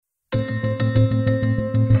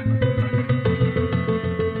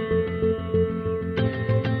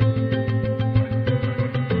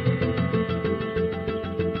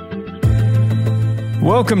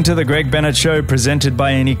Welcome to the Greg Bennett Show, presented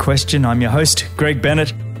by Any Question. I'm your host, Greg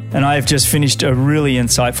Bennett, and I have just finished a really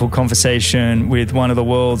insightful conversation with one of the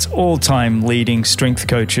world's all-time leading strength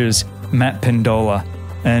coaches, Matt Pendola.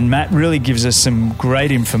 And Matt really gives us some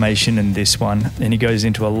great information in this one, and he goes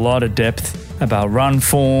into a lot of depth about run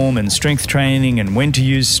form and strength training and when to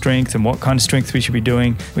use strength and what kind of strength we should be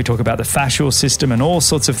doing. We talk about the fascial system and all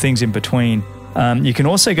sorts of things in between. You can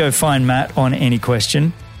also go find Matt on Any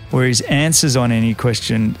Question, where his answers on any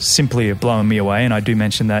question simply are blowing me away. And I do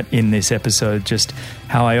mention that in this episode, just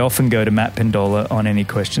how I often go to Matt Pendola on any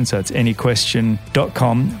question. So it's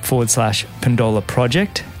anyquestion.com/Pendola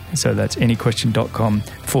project. So that's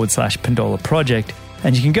anyquestion.com/Pendola project.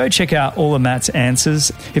 And you can go check out all of Matt's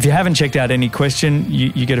answers. If you haven't checked out Any Question,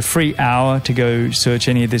 you get a free hour to go search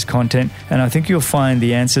any of this content. And I think you'll find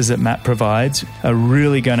the answers that Matt provides are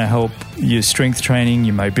really going to help your strength training,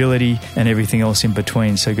 your mobility, and everything else in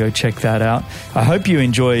between. So go check that out. I hope you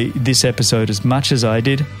enjoy this episode as much as I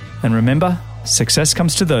did. And remember, success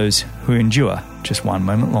comes to those who endure just one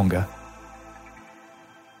moment longer.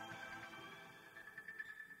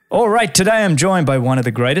 All right, today I'm joined by one of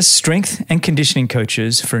the greatest strength and conditioning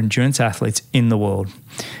coaches for endurance athletes in the world.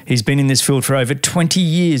 He's been in this field for over 20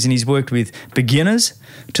 years and he's worked with beginners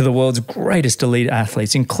to the world's greatest elite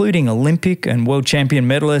athletes, including Olympic and world champion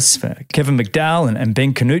medalists Kevin McDowell and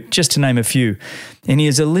Ben Canute, just to name a few. And he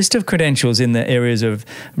has a list of credentials in the areas of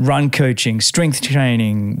run coaching, strength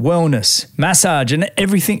training, wellness, massage, and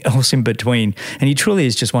everything else in between. And he truly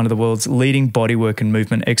is just one of the world's leading bodywork and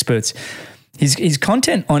movement experts. His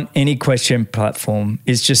content on Any Question platform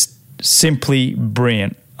is just simply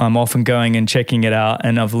brilliant. I'm often going and checking it out,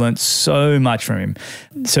 and I've learned so much from him.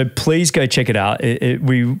 So please go check it out.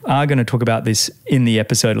 We are going to talk about this in the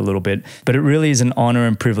episode a little bit, but it really is an honor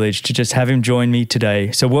and privilege to just have him join me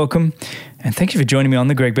today. So welcome, and thank you for joining me on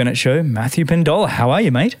the Greg Bennett Show, Matthew Pendola. How are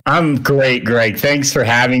you, mate? I'm great, Greg. Thanks for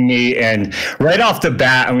having me. And right off the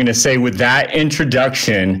bat, I'm going to say with that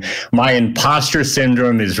introduction, my imposter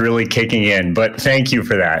syndrome is really kicking in, but thank you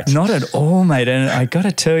for that. Not at all, mate. And I got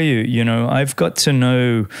to tell you, I've got to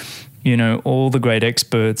know all the great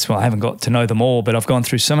experts. Well, I haven't got to know them all, but I've gone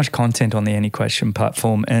through so much content on the Any Question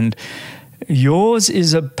platform. And yours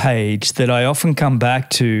is a page that I often come back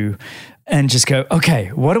to and just go,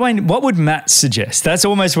 okay, what would Matt suggest? That's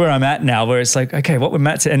almost where I'm at now, where it's like, okay, what would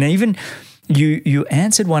Matt say? And even you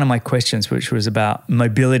answered one of my questions, which was about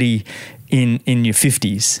mobility in your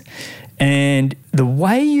 50s. And the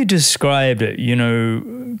way you described it,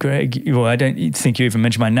 Greg, well, I don't think you even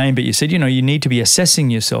mentioned my name, but you said, you need to be assessing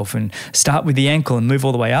yourself and start with the ankle and move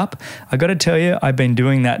all the way up. I got to tell you, I've been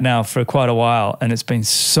doing that now for quite a while, and it's been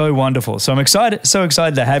so wonderful. So I'm so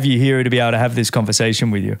excited to have you here to be able to have this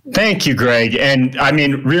conversation with you. Thank you, Greg. And I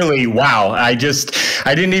mean, really, wow. I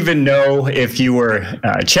didn't even know if you were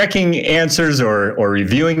checking answers or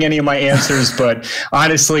reviewing any of my answers, but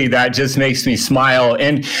honestly, that just makes me smile.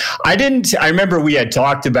 And I remember we had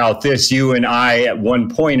talked about this, you and I, at one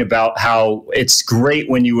point, about how it's great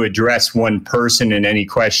when you address one person in any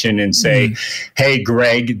question and say, hey,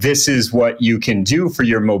 Greg, this is what you can do for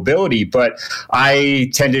your mobility. But I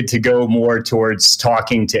tended to go more towards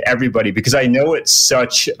talking to everybody because I know it's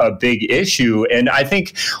such a big issue. And I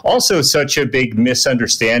think also such a big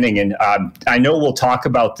misunderstanding. And I know we'll talk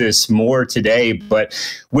about this more today, but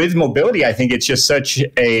with mobility, I think it's just such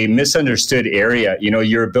a misunderstood area.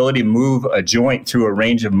 Your ability to move a joint through a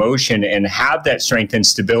range of motion and have that strength and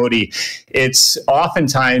stability, it's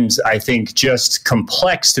oftentimes, I think, just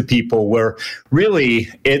complex to people, where really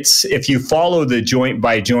it's, if you follow the joint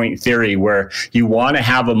by joint theory, where you want to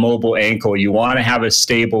have a mobile ankle, you want to have a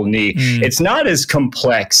stable knee, it's not as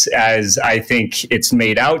complex as I think it's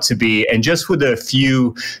made out to be. And just with a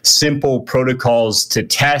few simple protocols to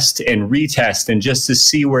test and retest and just to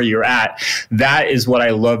see where you're at, that is what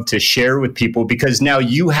I love to share with people, because now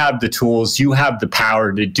you have the tools, you have the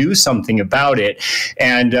power to do something about it.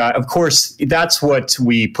 And of course, that's what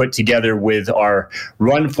we put together with our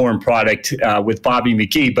Run Form product with Bobby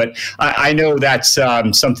McGee. But I know that's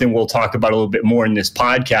something we'll talk about a little bit more in this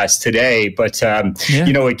podcast today. But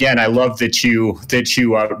again, I love that you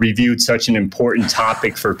reviewed such an important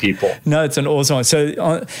topic for people. No, it's an awesome one.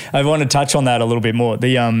 So I want to touch on that a little bit more.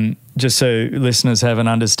 Just so listeners have an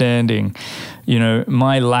understanding,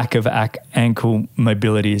 my lack of ankle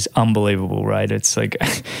mobility is unbelievable, right? It's like,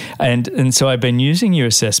 and so I've been using your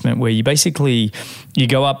assessment where you basically, you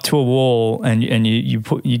go up to a wall and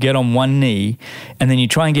you get on one knee, and then you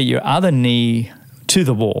try and get your other knee to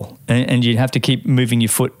the wall, and you have to keep moving your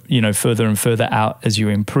foot, further and further out as you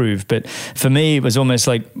improve. But for me, it was almost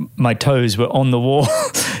like my toes were on the wall,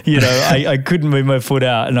 I couldn't move my foot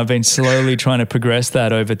out, and I've been slowly trying to progress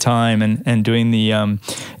that over time and doing the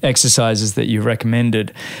exercises that you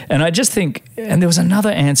recommended. And I just think, and there was another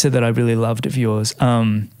answer that I really loved of yours,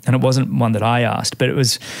 and it wasn't one that I asked, but it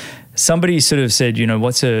was somebody sort of said,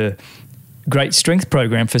 what's a great strength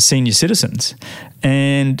program for senior citizens?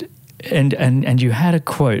 And you had a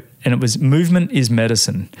quote, and it was, movement is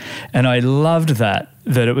medicine. And I loved that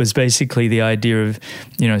it was basically the idea of,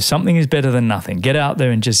 something is better than nothing. Get out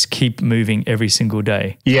there and just keep moving every single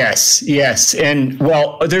day. Yes. And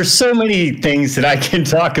well, there's so many things that I can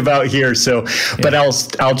talk about here. So, but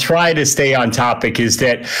I'll try to stay on topic. Is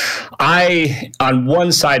that on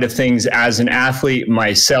one side of things, as an athlete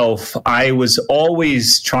myself, I was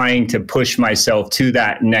always trying to push myself to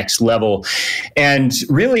that next level. And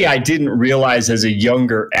really, I didn't realize as a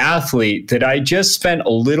younger athlete that I just spent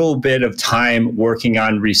a little bit of time working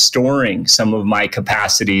on restoring some of my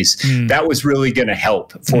capacities. That was really going to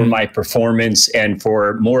help for my performance and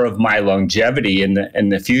for more of my longevity in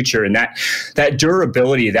the future. And that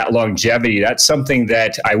durability, that longevity, that's something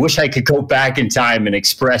that I wish I could go back in time and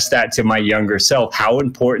express that to my younger self, how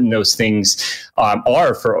important those things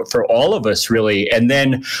are for all of us, really. And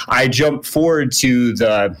then I jumped forward to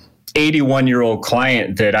the 81-year-old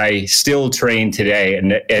client that I still train today.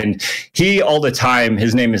 And he all the time,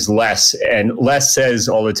 his name is Les, and Les says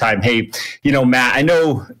all the time, hey, Matt, I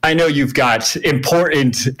know you've got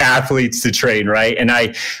important athletes to train, right? And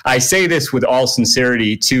I say this with all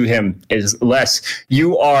sincerity to him, is Les,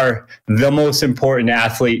 you are the most important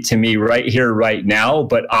athlete to me right here, right now.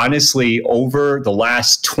 But honestly, over the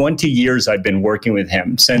last 20 years, I've been working with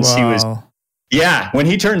him since he was when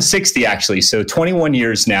he turned 60, actually. So 21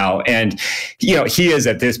 years now. And, he is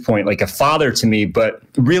at this point like a father to me. But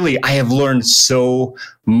really, I have learned so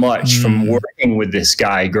much from working with this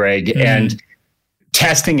guy, Greg, and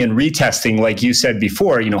testing and retesting, like you said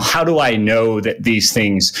before. How do I know that these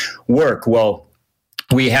things work? Well,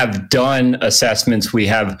 we have done assessments. We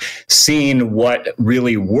have seen what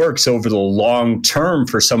really works over the long term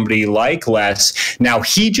for somebody like Les. Now,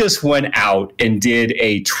 he just went out and did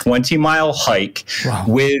a 20-mile hike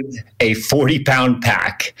with a 40-pound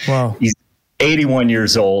pack. Wow. He's 81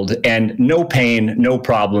 years old and no pain, no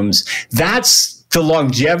problems. That's the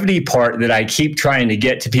longevity part that I keep trying to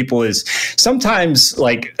get to people. Is sometimes,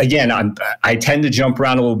 like, again, I tend to jump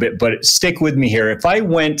around a little bit, but stick with me here. If I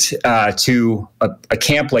went to a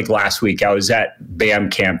camp like last week, I was at BAM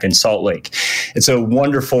camp in Salt Lake. It's a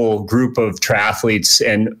wonderful group of triathletes,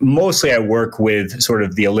 and mostly I work with sort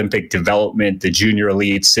of the Olympic development, the junior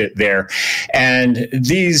elites there. And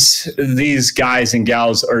these guys and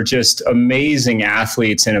gals are just amazing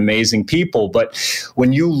athletes and amazing people. But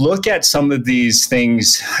when you look at some of these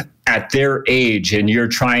things at their age, and you're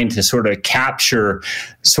trying to sort of capture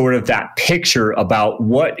sort of that picture about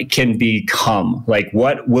what can become, like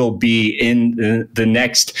what will be in the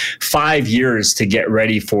next 5 years to get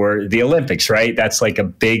ready for the Olympics, right? That's like a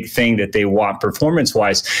big thing that they want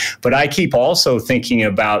performance-wise. But I keep also thinking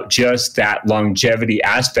about just that longevity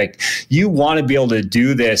aspect. You want to be able to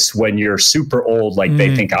do this when you're super old, like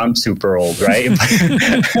they think I'm super old, right?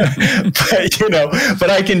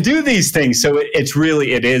 but I can do these things. So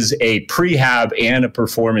it is a prehab and a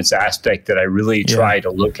performance aspect that I really try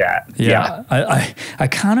to look at. I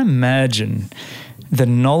can't imagine the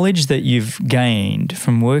knowledge that you've gained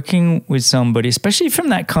from working with somebody, especially from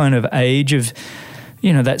that kind of age of,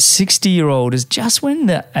 that 60-year-old, is just when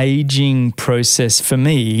the aging process for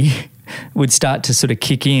me would start to sort of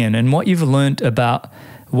kick in. And what you've learnt about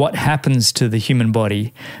what happens to the human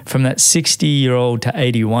body from that 60-year-old to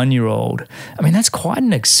 81-year-old, I mean, that's quite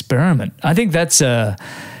an experiment. I think that's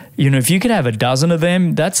if you could have a dozen of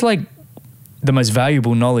them, that's like the most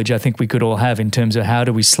valuable knowledge I think we could all have in terms of how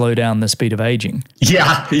do we slow down the speed of aging.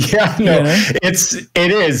 It's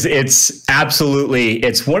absolutely,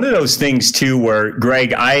 it's one of those things too, where,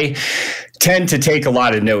 Greg, I tend to take a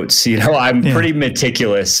lot of notes. I'm pretty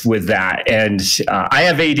meticulous with that. And I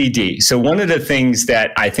have ADD. So one of the things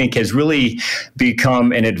that I think has really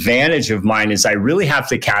become an advantage of mine is I really have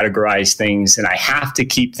to categorize things, and I have to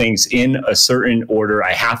keep things in a certain order.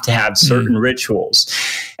 I have to have certain rituals.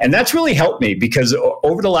 And that's really helped me, because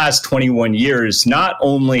over the last 21 years, not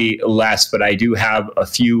only Les, but I do have a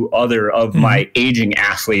few other of my aging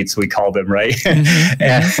athletes, we call them, right?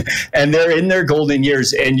 and they're in their golden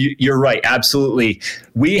years. And you're right. Absolutely.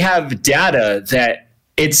 We have data that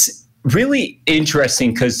it's really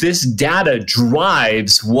interesting, because this data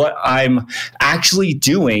drives what I'm actually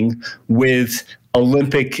doing with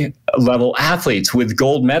Olympic level athletes, with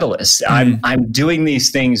gold medalists. I'm doing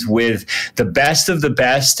these things with the best of the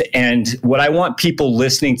best. And what I want people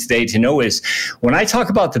listening today to know is when I talk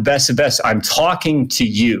about the best of best, I'm talking to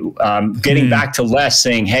you, getting back to Les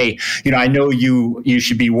saying, hey, I know you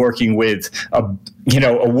should be working with a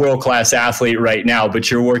world-class athlete right now,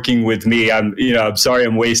 but you're working with me. I'm sorry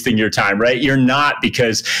I'm wasting your time, right? You're not,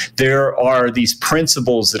 because there are these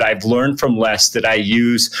principles that I've learned from Les that I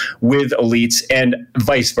use with elites and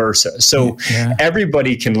vice versa. So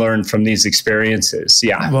everybody can learn from these experiences.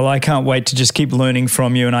 Yeah. Well, I can't wait to just keep learning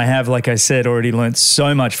from you. And I have, like I said, already learned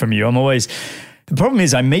so much from you. The problem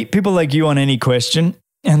is I meet people like you on any question,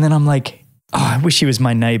 and then I'm like, oh, I wish he was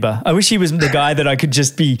my neighbor. I wish he was the guy that I could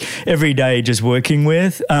just be every day just working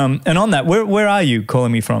with. And on that, where are you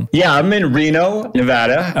calling me from? Yeah, I'm in Reno,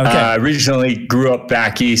 Nevada. Okay. Originally grew up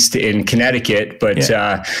back east in Connecticut, but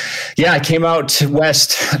I came out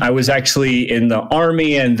west. I was actually in the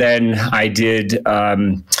Army, and then I did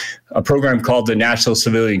a program called the National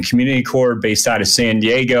Civilian Community Corps based out of San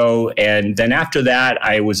Diego. And then after that,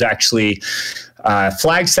 I was actually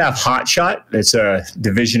Flagstaff Hotshot. It's a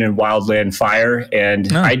division in wildland fire.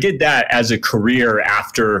 And I did that as a career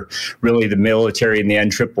after really the military and the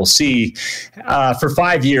NCCC for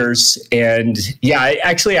 5 years. And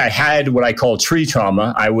I had what I call tree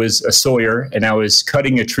trauma. I was a sawyer and I was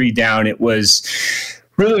cutting a tree down. It was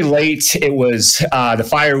really late. It was the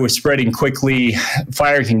fire was spreading quickly.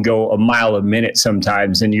 Fire can go a mile a minute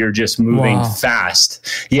sometimes, and you're just moving fast.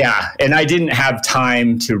 Yeah, and I didn't have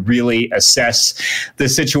time to really assess the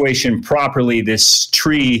situation properly. This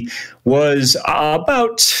tree was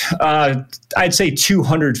about, I'd say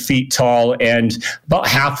 200 feet tall, and about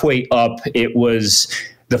halfway up,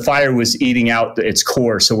 the fire was eating out its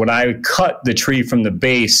core. So when I cut the tree from the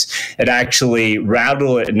base, it actually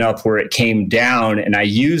rattled it enough where it came down, and I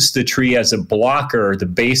used the tree as a blocker, the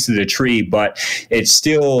base of the tree, but it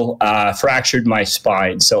still fractured my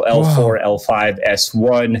spine. So L4, L5,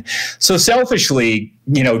 S1. So selfishly,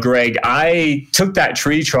 Greg, I took that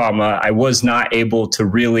tree trauma. I was not able to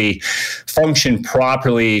really function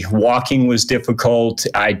properly. Walking was difficult.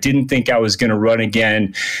 I didn't think I was going to run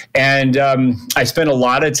again. And I spent a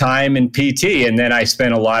lot of time in PT, and then I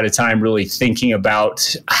spent a lot of time really thinking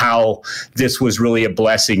about how this was really a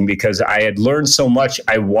blessing, because I had learned so much.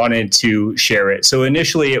 I wanted to share it. So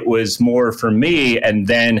initially it was more for me, and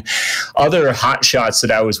then other hotshots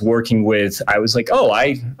that I was working with, I was like, oh,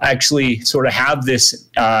 I actually sort of have this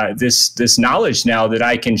knowledge now that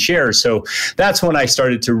I can share. So that's when I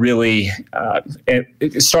started to really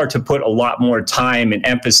start to put a lot more time and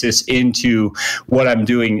emphasis into what I'm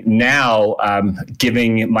doing now,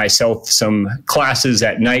 giving myself some classes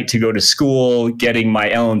at night to go to school, getting my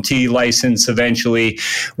LMT license eventually,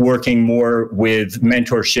 working more with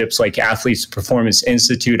mentorships like Athletes Performance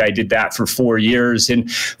Institute. I did that for 4 years.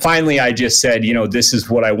 And finally, I just said, this is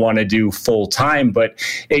what I want to do full time. But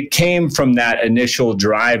it came from that initial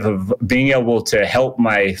drive of being able to help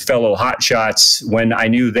my fellow hotshots when I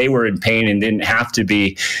knew they were in pain and didn't have to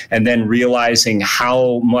be. And then realizing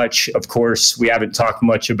how much, of course, we haven't talked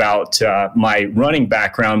much about my running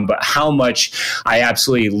background, but how much I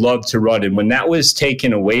absolutely love to run. And when that was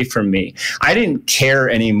taken away from me, I didn't care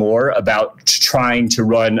anymore about trying to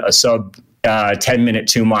run a sub 10-minute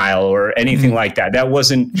 2-mile or anything like that. That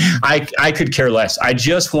wasn't, I could care less. I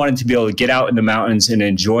just wanted to be able to get out in the mountains and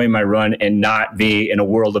enjoy my run and not be in a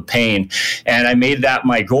world of pain. And I made that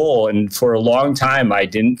my goal. And for a long time, I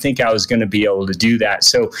didn't think I was going to be able to do that.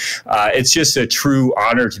 So it's just a true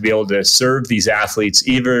honor to be able to serve these athletes,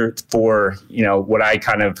 either for, what I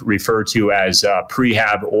kind of refer to as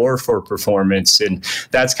prehab or for performance. And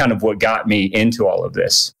that's kind of what got me into all of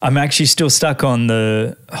this. I'm actually still stuck on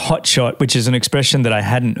the hot shot, which is an expression that I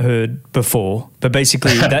hadn't heard before. But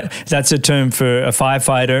basically, that's a term for a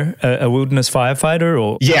firefighter, a wilderness firefighter,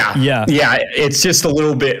 or yeah. It's just a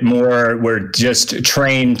little bit more. We're just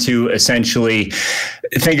trained to essentially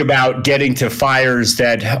think about getting to fires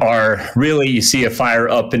that are really, you see a fire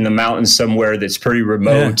up in the mountains somewhere that's pretty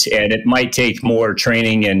remote, and it might take more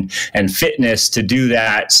training and fitness to do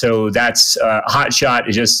that. So that's hot shot.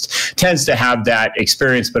 It just tends to have that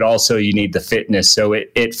experience, but also you need the fitness. So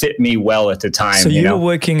it fit me well at the time. So you were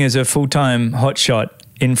working as a full-time hotshot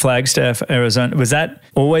in Flagstaff, Arizona. Was that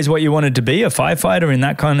always what you wanted to be, a firefighter in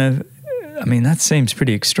that kind of I mean, that seems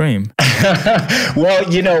pretty extreme.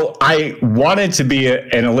 Well, I wanted to be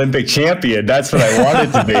an Olympic champion. That's what I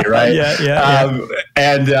wanted to be, right? Yeah.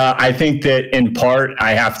 And I think that in part,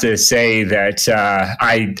 I have to say that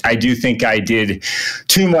I do think I did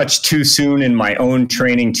too much too soon in my own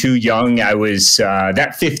training, too young. I was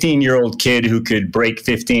that 15-year-old kid who could break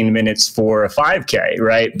 15 minutes for a 5K,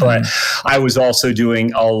 right? But I was also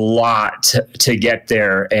doing a lot to get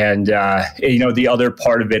there. And, the other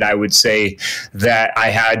part of it, I would say that I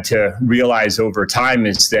had to realize over time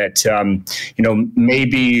is that,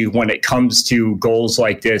 maybe when it comes to goals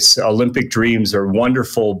like this, Olympic dreams are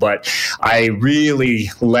wonderful, but I really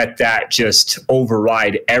let that just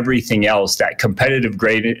override everything else. That competitive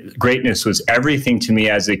greatness was everything to me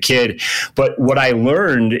as a kid. But what I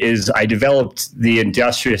learned is I developed the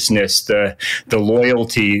industriousness, the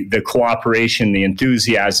loyalty, the cooperation, the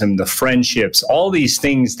enthusiasm, the friendships, all these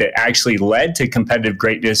things that actually led to competitive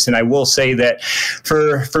greatness. And I will say that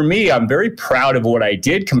for me, I'm very proud of what I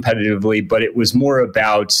did competitively, but it was more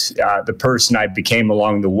about the person I became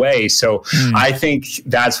along the way. So I think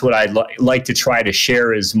that's what I'd like to try to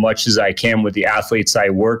share as much as I can with the athletes I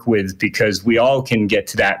work with, because we all can get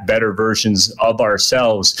to that better versions of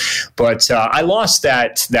ourselves. But I lost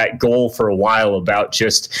that goal for a while about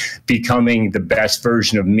just becoming the best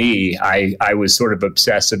version of me. I was sort of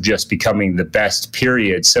obsessed of just becoming the best,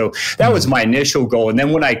 period. So that was my initial goal. And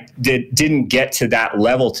then when I didn't get to that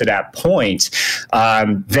level, to that point,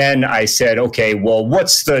 then I said, okay, well,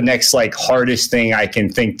 what's the next hardest thing I can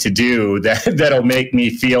think to do that'll make me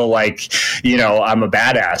feel like, I'm a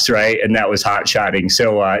badass, right? And that was hot shotting.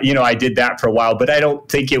 So, I did that for a while, but I don't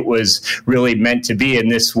think it was really meant to be.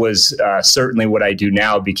 And this was certainly what I do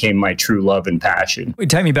now became my true love and passion.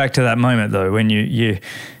 Take me back to that moment though, when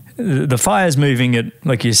the fire's moving at,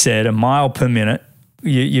 like you said, a mile per minute.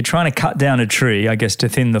 You're trying to cut down a tree, I guess, to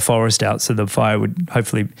thin the forest out so the fire would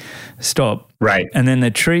hopefully stop. Right. And then the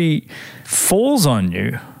tree falls on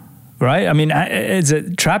you, right? I mean, does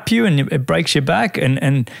it trap you and it breaks your back?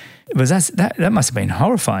 And was that must have been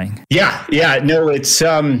horrifying. Yeah. No,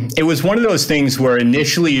 it was one of those things where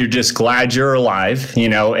initially you're just glad you're alive,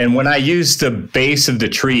 and when I use the base of the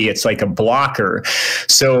tree, it's like a blocker.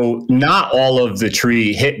 So not all of the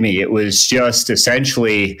tree hit me. It was just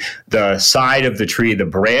essentially the side of the tree, the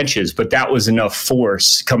branches, but that was enough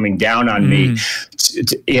force coming down on me.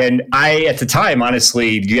 And I, at the time,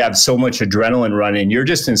 honestly, you have so much adrenaline running, you're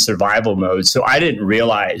just in survival mode. So I didn't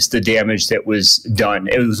realize the damage that was done.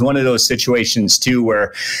 It was one of those situations too,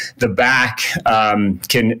 where the back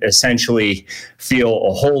can essentially feel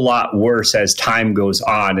a whole lot worse as time goes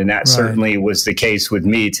on. And that certainly was the case with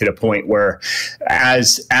me, to the point where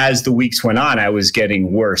as the weeks went on, I was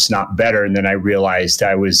getting worse, not better. And then I realized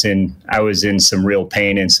I was in some real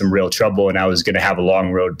pain and some real trouble, and I was going to have a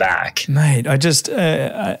long road back. Mate,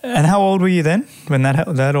 and how old were you then when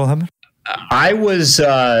that all happened? I was,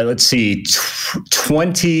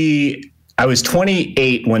 20. I was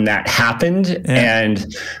 28 when that happened. Yeah.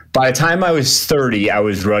 And by the time I was 30, I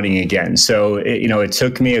was running again. So, it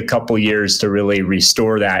took me a couple years to really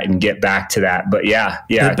restore that and get back to that. But yeah.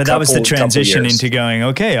 But that was the transition into going,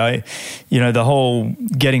 okay, the whole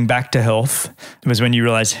getting back to health was when you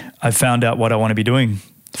realize I found out what I want to be doing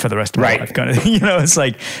for the rest of my life. Kind of, it's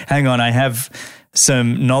like, hang on, I have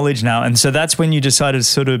some knowledge now. And so that's when you decided to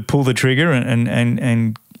sort of pull the trigger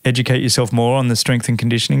and educate yourself more on the strength and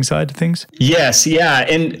conditioning side of things? Yes. Yeah.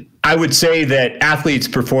 And I would say that Athletes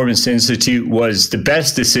Performance Institute was the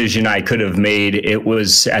best decision I could have made. It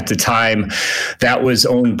was, at the time, that was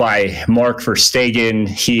owned by Mark Verstegen.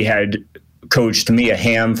 He had coached Mia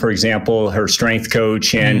Hamm, for example, her strength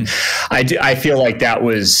coach. And I feel like that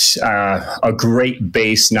was a great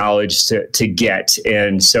base knowledge to get.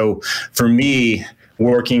 And so for me,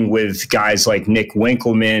 working with guys like Nick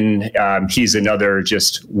Winkelman, he's another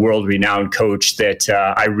just world-renowned coach that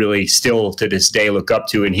I really still to this day look up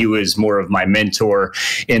to, and he was more of my mentor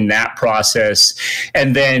in that process.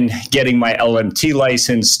 And then getting my LMT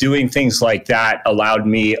license, doing things like that allowed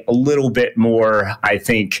me a little bit more, I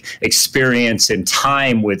think, experience and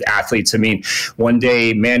time with athletes. I mean, one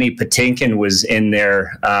day Manny Patinkin was in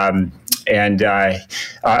there,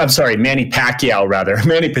 I'm sorry, Manny Pacquiao, rather.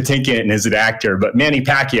 Manny Patinkin is an actor, but Manny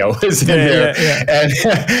Pacquiao was in there.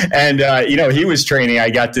 Yeah. And he was training. I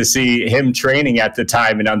got to see him training at the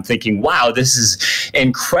time, and I'm thinking, wow, this is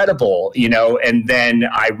incredible, and then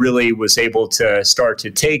I really was able to start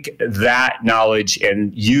to take that knowledge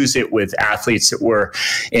and use it with athletes that were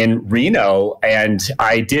in Reno. And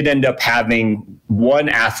I did end up having one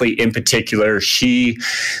athlete in particular. She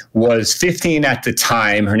was 15 at the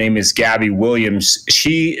time. Her name is Gabby Williams.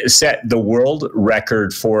 She set the world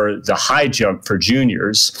record for the high jump for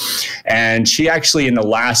juniors. And she actually, in the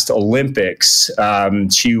last Olympics,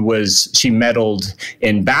 she medaled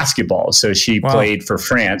in basketball. So she played for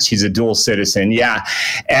France. She's a dual citizen. Yeah.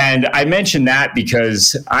 And I mentioned that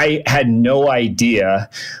because I had no idea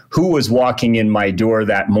who was walking in my door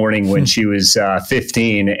that morning when she was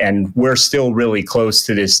 15. And we're still really close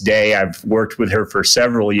to this day. I've worked with her for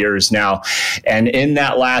several years now. And in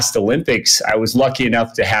that last Olympics, I was lucky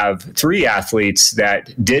enough to have 3 athletes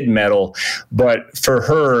that did medal. But for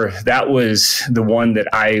her, that was the one that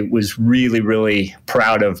I was really, really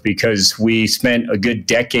proud of, because we spent a good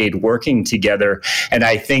decade working together. And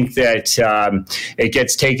I think that it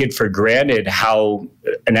gets taken for granted how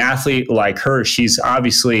an athlete like her, she's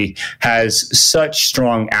obviously has such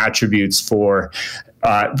strong attributes for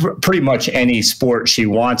pretty much any sport she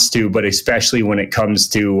wants to, but especially when it comes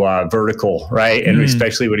to vertical, right? And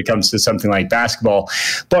especially when it comes to something like basketball.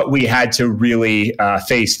 But we had to really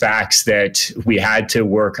face facts that we had to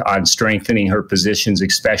work on strengthening her positions,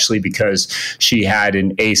 especially because she had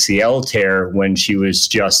an ACL tear when she was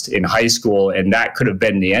just in high school, and that could have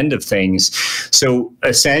been the end of things. So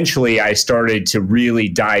essentially, I started to really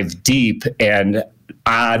dive deep, and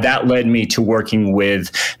that led me to working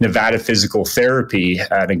with Nevada Physical Therapy,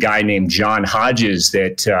 a guy named John Hodges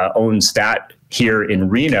that owns that here in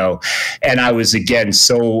Reno. And I was, again,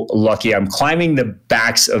 so lucky. I'm climbing the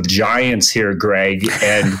backs of giants here, Greg.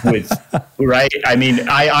 And with, right? I mean,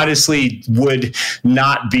 I honestly would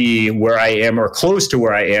not be where I am or close to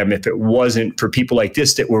where I am if it wasn't for people like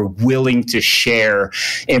this that were willing to share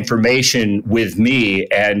information with me.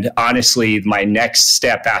 And honestly, my next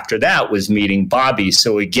step after that was meeting Bobby.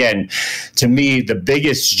 So again, to me, the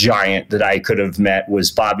biggest giant that I could have met was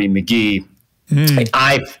Bobby McGee.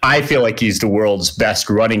 I feel like he's the world's best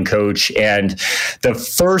running coach. And the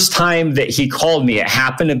first time that he called me, it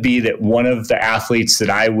happened to be that one of the athletes that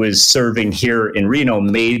I was serving here in Reno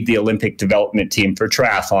made the Olympic development team for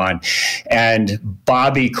triathlon. And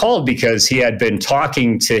Bobby called because he had been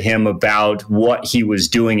talking to him about what he was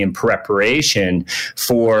doing in preparation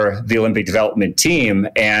for the Olympic development team.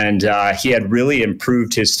 And he had really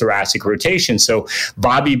improved his thoracic rotation. So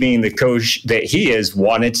Bobby, being the coach that he is,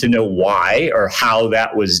 wanted to know why or how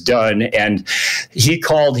that was done. And he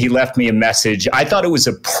called, he left me a message. I thought it was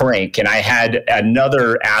a prank. And I had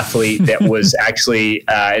another athlete that was actually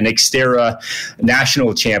an Xterra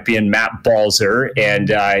national champion, Matt Balzer. And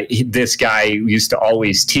this guy used to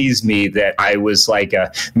always tease me that I was like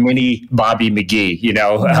a mini Bobby McGee. You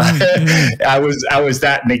know, I was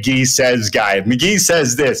that McGee says guy. McGee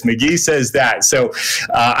says this, McGee says that. So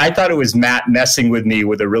I thought it was Matt messing with me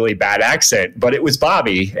with a really bad accent, but it was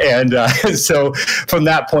Bobby. And so from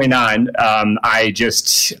that point on, I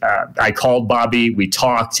called Bobby, we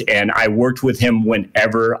talked, and I worked with him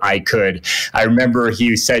whenever I could. I remember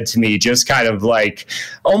he said to me, just kind of like,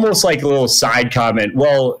 almost like a little side comment,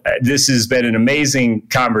 well, this has been an amazing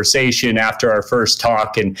conversation after our first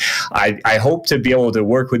talk, and I hope to be able to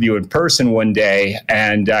work with you in person one day.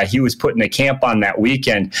 And he was putting a camp on that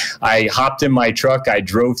weekend. I hopped in my truck, I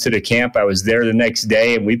drove to the camp, I was there the next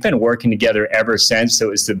day, and we've been working together ever since. So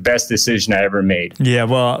it was the best decision I ever made. Yeah,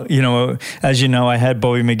 well, you know, as you know, I had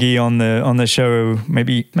Bobby McGee on the show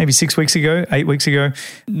maybe 8 weeks ago.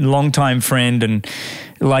 Longtime friend, and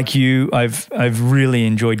like you, I've really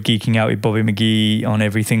enjoyed geeking out with Bobby McGee on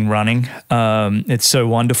everything running. It's so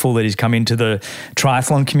wonderful that he's come into the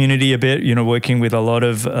triathlon community a bit, you know, working with a lot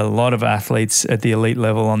of athletes at the elite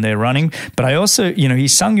level on their running. But I also, you know, he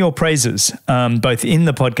sung your praises both in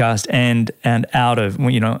the podcast and out of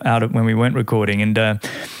when we went recording. And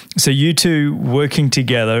so you two working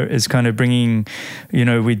together is kind of bringing, you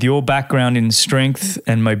know, with your background in strength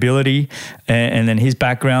and mobility, and then his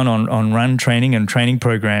background on run training and training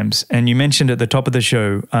programs. And you mentioned at the top of the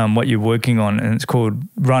show what you're working on, and it's called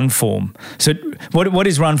Run Form. So what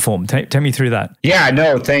is Run Form? Take me through that. Yeah,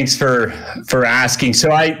 no, thanks for asking.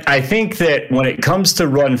 So I think that when it comes to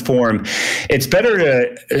Run Form, it's better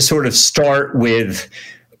to sort of start with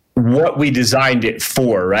what we designed it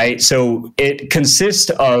for, right? So it consists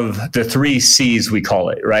of the 3 C's, we call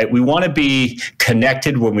it, right? We want to be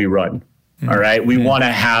connected when we run. All right. We want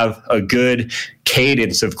to have a good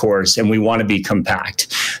cadence, of course, and we want to be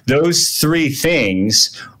compact. Those 3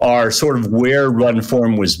 things are sort of where Run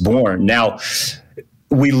Form was born. Now,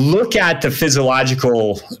 we look at the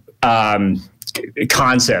physiological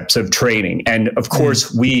concepts of training. And of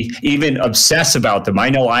course, we even obsess about them. I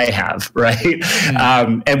know I have, right?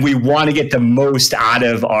 And we want to get the most out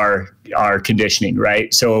of our conditioning,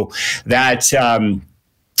 right? So that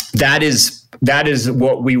is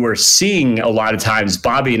what we were seeing a lot of times,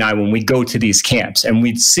 Bobby and I, when we go to these camps, and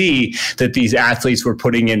we'd see that these athletes were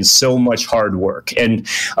putting in so much hard work. And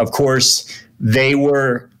of course, they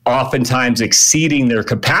were oftentimes exceeding their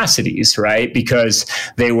capacities, right? Because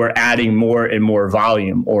they were adding more and more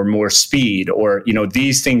volume or more speed, or,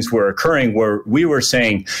 these things were occurring where we were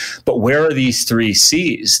saying, but where are these 3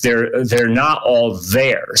 C's? They're not all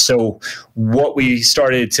there. So what we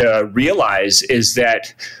started to realize is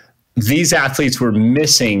that these athletes were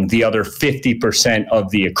missing the other 50% of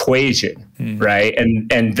the equation, right?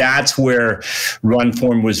 And that's where Run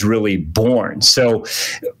Form was really born. So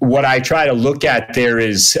what I try to look at there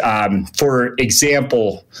is, for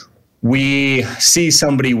example, we see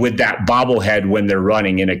somebody with that bobblehead when they're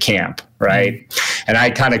running in a camp, right? And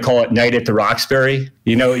I kind of call it Night at the Roxbury.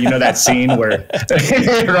 You know that scene where,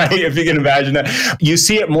 right? If you can imagine that, you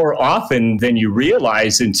see it more often than you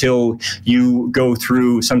realize until you go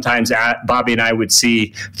through. Sometimes Bobby and I would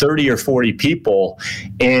see 30 or 40 people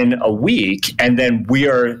in a week, and then we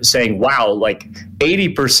are saying, wow, like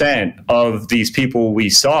 80% of these people we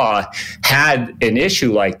saw had an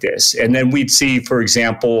issue like this. And then we'd see, for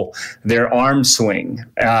example, their arm swing,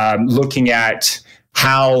 looking at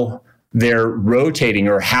how they're rotating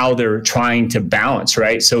or how they're trying to balance,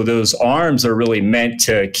 right? So those arms are really meant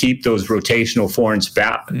to keep those rotational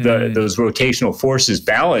those rotational forces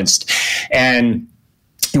balanced, and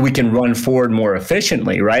we can run forward more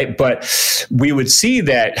efficiently, right? But we would see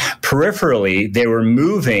that peripherally they were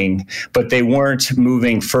moving, but they weren't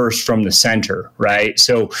moving first from the center, right?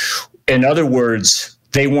 So in other words,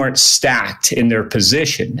 they weren't stacked in their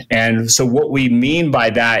position. And so what we mean by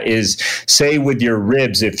that is, say with your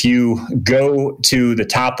ribs, if you go to the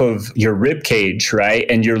top of your rib cage, right,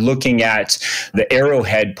 and you're looking at the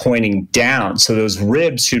arrowhead pointing down, so those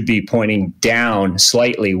ribs should be pointing down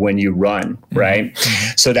slightly when you run, right?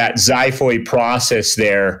 So that xiphoid process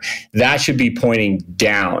there, that should be pointing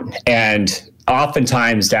down. And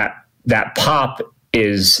oftentimes that pop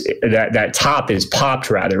is that top is popped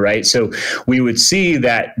rather, right? So we would see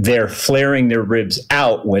that they're flaring their ribs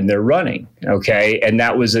out when they're running, okay? And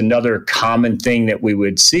that was another common thing that we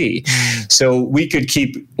would see. So we could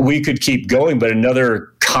keep going, but another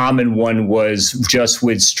common one was just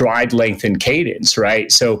with stride length and cadence, right?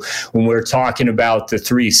 So when we're talking about the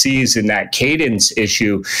 3 C's in that cadence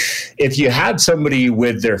issue, if you have somebody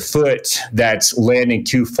with their foot that's landing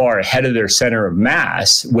too far ahead of their center of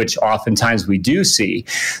mass, which oftentimes we do see,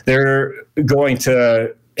 they're going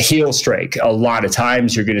to heel strike. A lot of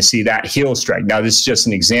times you're going to see that heel strike. Now, this is just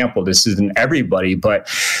an example. This isn't everybody, but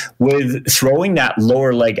with throwing that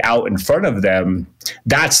lower leg out in front of them,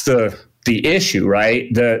 that's the issue,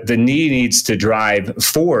 right? The knee needs to drive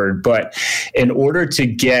forward, but in order to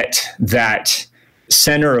get that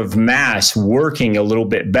center of mass working a little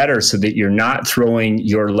bit better so that you're not throwing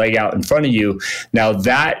your leg out in front of you, now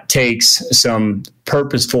that takes some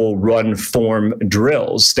purposeful run form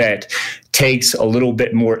drills that takes a little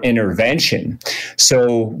bit more intervention.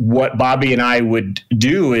 So what Bobby and I would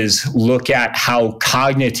do is look at how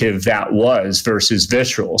cognitive that was versus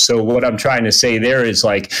visceral. So what I'm trying to say there is,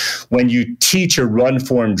 like, when you teach a run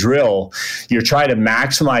form drill, you're trying to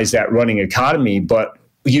maximize that running economy, but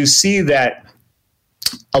you see that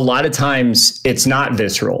a lot of times it's not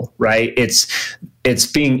visceral, right? It's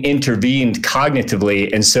being intervened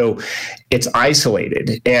cognitively. And so it's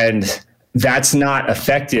isolated, and that's not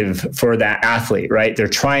effective for that athlete, right? They're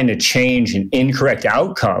trying to change an incorrect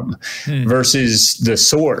outcome versus the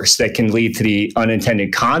source that can lead to the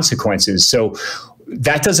unintended consequences. So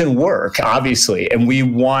that doesn't work, obviously. And we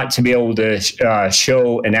want to be able to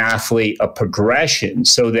show an athlete a progression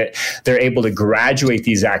so that they're able to graduate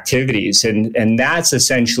these activities. And that's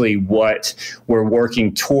essentially what we're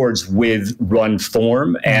working towards with Run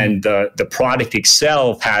Form. And the product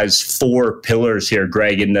itself has 4 pillars here,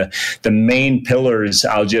 Greg. And the main pillars,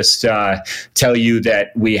 I'll just tell you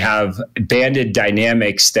that we have banded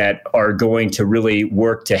dynamics that are going to really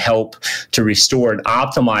work to help to restore and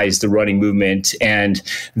optimize the running movement. And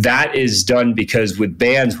that is done because with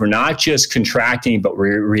bands, we're not just contracting, but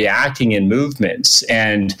we're reacting in movements.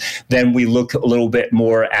 And then we look a little bit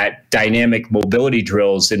more at dynamic mobility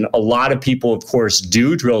drills. And a lot of people, of course,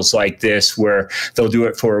 do drills like this where they'll do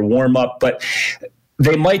it for a warm up, but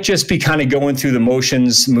they might just be kind of going through the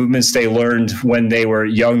movements they learned when they were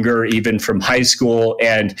younger, even from high school.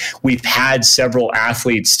 And we've had several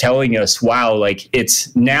athletes telling us, wow, like,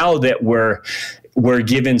 it's now that we're we're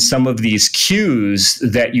given some of these cues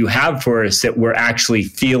that you have for us that we're actually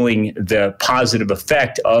feeling the positive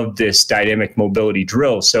effect of this dynamic mobility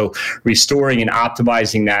drill. So restoring and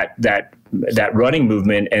optimizing that running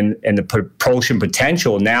movement and the propulsion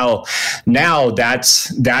potential. Now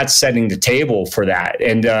that's setting the table for that.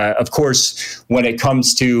 And of course, when it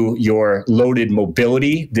comes to your loaded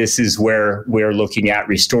mobility, this is where we're looking at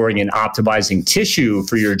restoring and optimizing tissue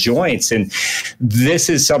for your joints. And this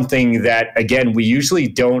is something that, again, we usually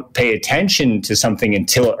don't pay attention to something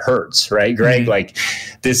until it hurts, right, Greg? Like,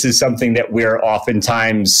 this is something that we're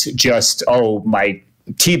oftentimes just, my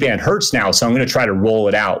T-band hurts now, so I'm going to try to roll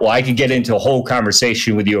it out. Well, I could get into a whole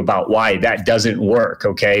conversation with you about why that doesn't work,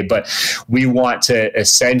 okay? But we want to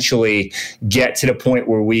essentially get to the point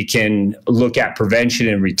where we can look at prevention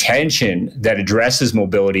and retention that addresses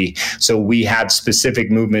mobility, so we have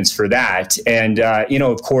specific movements for that. And,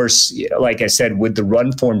 of course, like I said, with the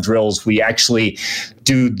run form drills, we actually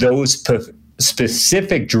do those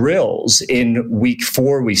specific drills in week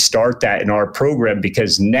 4. We start that in our program,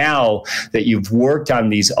 because now that you've worked on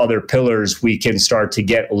these other pillars, we can start to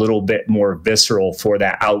get a little bit more visceral for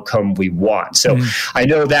that outcome we want. So I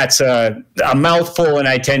know that's a mouthful, and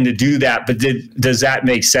I tend to do that, but does that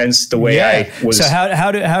make sense the way I was? So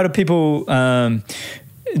how do people,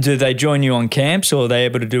 do they join you on camps, or are they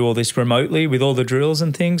able to do all this remotely with all the drills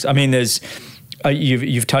and things? I mean,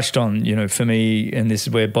 you've touched on, for me, and this is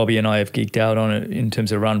where Bobby and I have geeked out on it in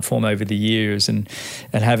terms of run form over the years, and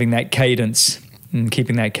having that cadence and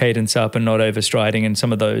keeping that cadence up and not overstriding and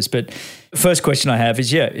some of those. But first question I have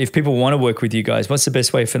is, if people want to work with you guys, what's the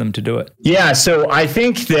best way for them to do it? Yeah, so I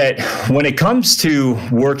think that when it comes to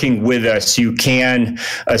working with us, you can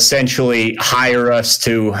essentially hire us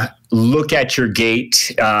to look at your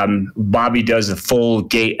gait. Bobby does a full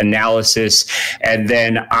gait analysis, and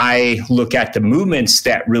then I look at the movements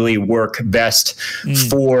that really work best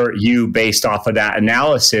for you based off of that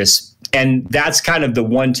analysis. And that's kind of the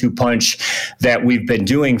 1-2 punch that we've been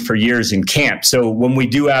doing for years in camp. So when we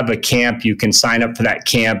do have a camp, you can sign up for that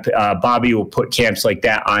camp. Bobby will put camps like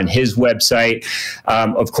that on his website.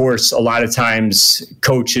 Of course, a lot of times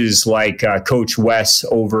coaches like Coach Wes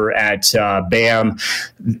over at BAM,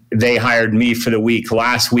 they hired me for the week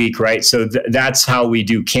last week, right? So that's how we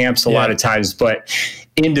do camps a lot of times. But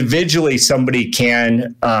individually, somebody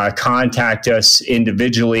can contact us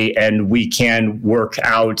individually, and we can work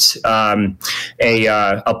out a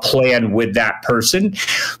plan with that person.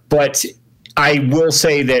 But I will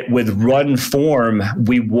say that with Run Form,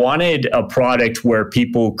 we wanted a product where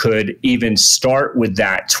people could even start with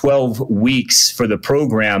that 12 weeks for the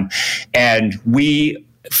program, and we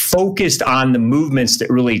focused on the movements that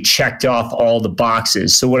really checked off all the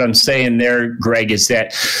boxes. So what I'm saying there, Greg, is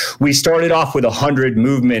that we started off with 100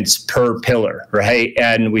 movements per pillar, right?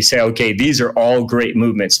 And we say, okay, these are all great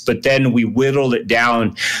movements, but then we whittled it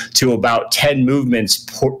down to about 10 movements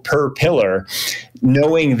per pillar,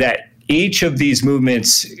 knowing that each of these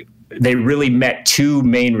movements, they really met 2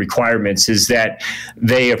 main requirements, is that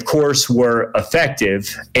they, of course, were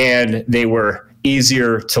effective and they were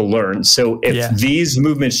easier to learn. So if these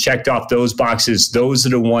movements checked off those boxes, those are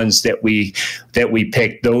the ones that we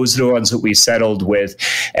picked. Those are the ones that we settled with.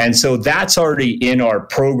 And so that's already in our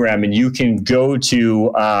program. And you can go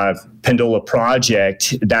to Pendola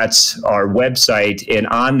Project. That's our website. And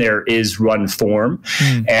on there is Run Form.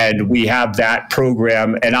 And we have that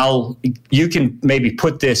program. And you can maybe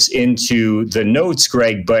put this into the notes,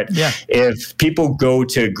 Greg, but if people go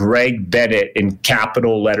to Greg Bennett in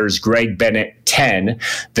capital letters, Greg Bennett 10,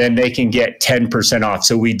 then they can get 10% off.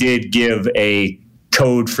 So we did give a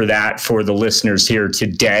code for that for the listeners here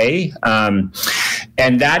today. And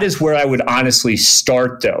that is where I would honestly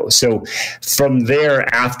start, though. So from there,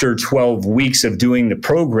 after 12 weeks of doing the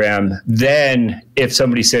program, then if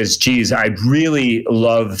somebody says, geez, I'd really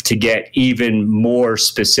love to get even more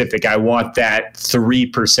specific, I want that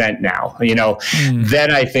 3% now,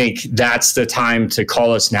 then I think that's the time to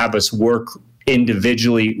call us and have us work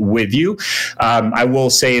individually with you. I will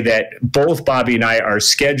say that both Bobby and I, our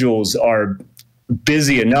schedules are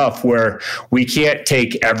busy enough where we can't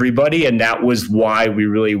take everybody, and that was why we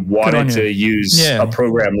really wanted to use a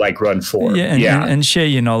program like Run Form. And share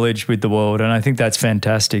your knowledge with the world. And I think that's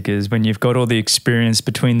fantastic, is when you've got all the experience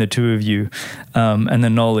between the two of you and the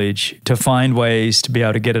knowledge, to find ways to be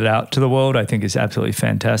able to get it out to the world, I think is absolutely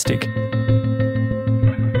fantastic.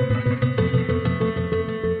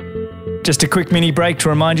 Just a quick mini break to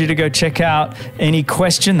remind you to go check out Any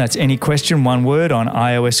Question. That's Any Question, one word, on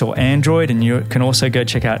iOS or Android. And you can also go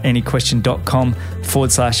check out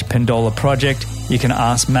anyquestion.com/Pendola Project. You can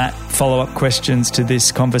ask Matt follow-up questions to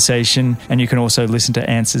this conversation, and you can also listen to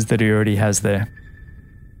answers that he already has there.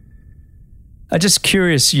 I'm just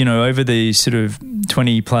curious, over the sort of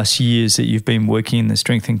 20 plus years that you've been working in the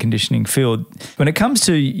strength and conditioning field, when it comes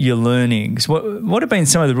to your learnings, what have been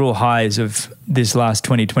some of the real highs of this last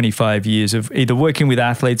 20, 25 years of either working with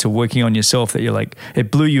athletes or working on yourself that you're like, it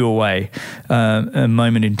blew you away, a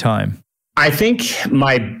moment in time? I think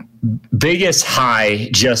my biggest high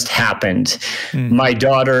just happened. My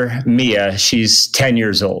daughter, Mia, she's 10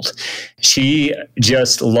 years old. She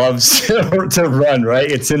just loves to run, right?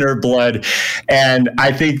 It's in her blood. And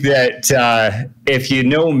I think that if you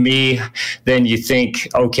know me, then you think,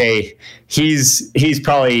 okay, he's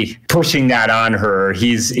probably pushing that on her.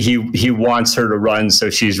 He wants her to run,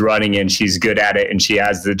 so she's running and she's good at it and she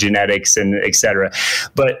has the genetics and et cetera.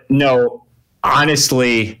 But no,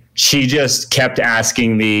 honestly, she just kept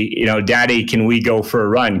asking me, Daddy, can we go for a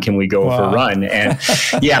run? Can we go for a run? And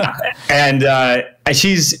yeah. And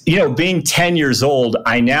she's, being 10 years old,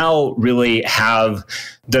 I now really have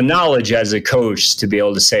the knowledge as a coach to be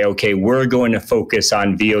able to say, okay, we're going to focus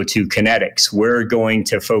on VO2 kinetics. We're going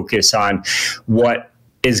to focus on what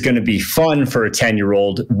is going to be fun for a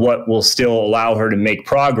 10-year-old, what will still allow her to make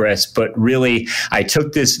progress. But really, I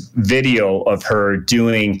took this video of her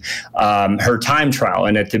doing her time trial.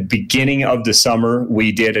 And at the beginning of the summer,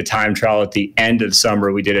 we did a time trial. At the end of the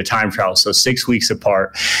summer, we did a time trial. So 6 weeks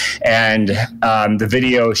apart. And the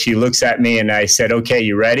video, she looks at me and I said, okay,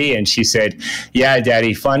 you ready? And she said, yeah,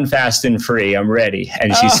 Daddy, fun, fast, and free. I'm ready.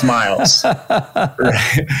 And she smiles.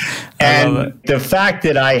 Right? And the fact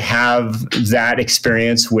that I have that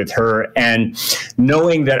experience with her and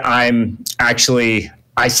knowing that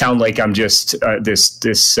I sound like I'm just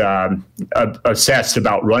obsessed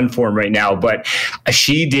about run form right now, but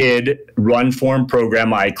she did run form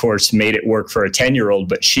program. I, of course, made it work for a 10-year-old,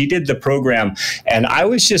 but she did the program. And I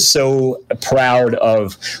was just so proud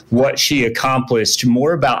of what she accomplished,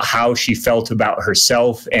 more about how she felt about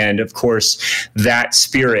herself. And of course, that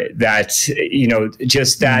spirit, that,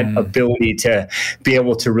 just that ability to be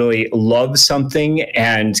able to really love something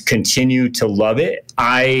and continue to love it.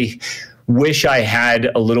 I wish I had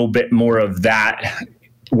a little bit more of that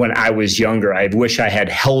when I was younger. I wish I had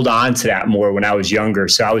held on to that more when I was younger.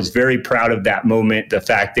 So I was very proud of that moment, the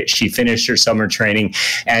fact that she finished her summer training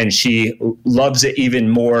and she loves it even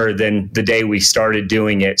more than the day we started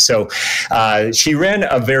doing it. So she ran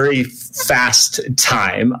a very fast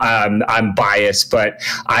time. I'm biased, but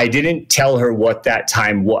I didn't tell her what that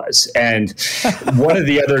time was. And one of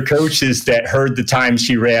the other coaches that heard the time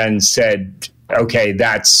she ran said, okay,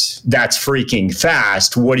 that's freaking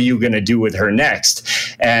fast. What are you going to do with her next?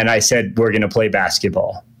 And I said, we're going to play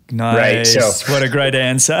basketball. Nice. Right. So what a great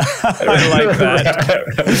answer. I like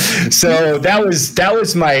that. So that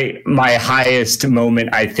was my highest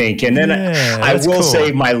moment, I think. And then I will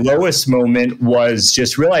say my lowest moment was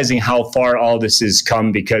just realizing how far all this has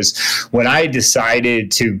come, because when I decided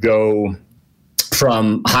to go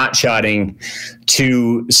from hot shotting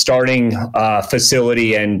to starting a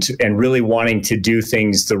facility and really wanting to do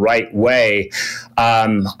things the right way,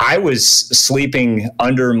 I was sleeping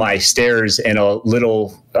under my stairs in a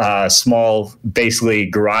little small, basically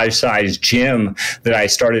garage-sized gym that I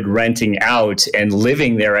started renting out and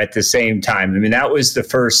living there at the same time. I mean, that was the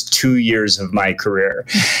first 2 years of my career.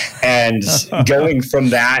 And going from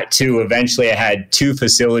that to eventually I had 2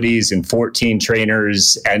 facilities and 14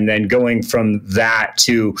 trainers, and then going from that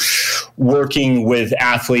to working with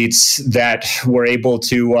athletes that were able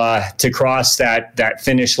to cross that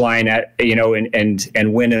finish line at,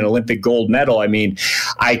 and win an Olympic gold medal. I mean,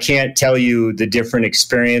 I can't tell you the different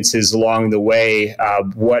experiences along the way,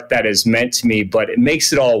 what that has meant to me, but it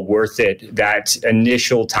makes it all worth it. That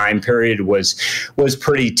initial time period was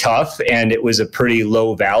pretty tough, and it was a pretty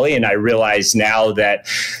low valley. And I realize now that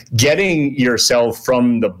getting yourself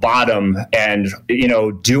from the bottom and,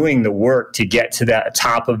 doing the work to get to that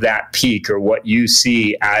top of that peak, or what you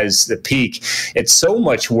see as the peak, it's so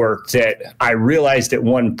much work that I realized at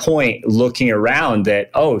one point looking around that,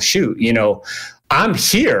 oh, shoot, I'm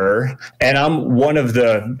here, and I'm one of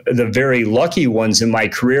the very lucky ones in my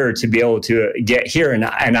career to be able to get here, and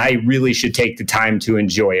I really should take the time to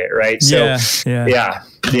enjoy it, right? Yeah.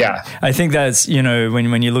 Yeah. I think that's,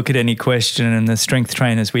 when you look at any question and the strength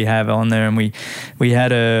trainers we have on there, and we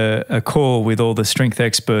had a call with all the strength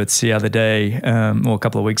experts the other day, or a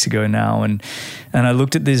couple of weeks ago now, and I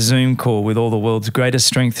looked at this Zoom call with all the world's greatest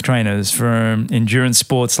strength trainers, from endurance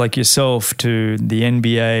sports like yourself to the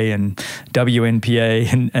NBA and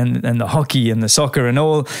WNPA and the hockey and the soccer and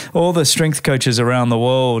all the strength coaches around the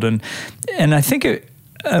world. And I think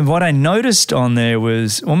what I noticed on there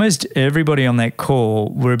was almost everybody on that call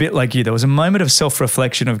were a bit like you. There was a moment of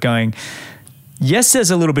self-reflection of going, yes,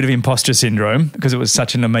 there's a little bit of imposter syndrome because it was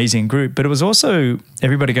such an amazing group, but it was also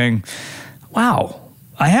everybody going, wow,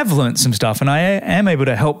 I have learned some stuff and I am able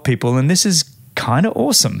to help people, and this is kind of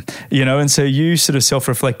awesome, and so you sort of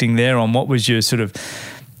self-reflecting there on what was your sort of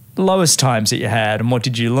lowest times that you had and what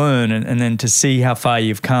did you learn, and then to see how far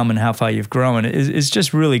you've come and how far you've grown is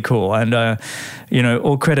just really cool. And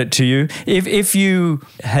all credit to you. If you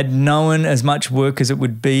had known as much work as it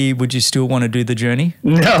would be, would you still want to do the journey?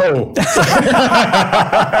 No.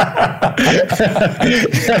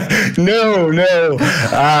 No.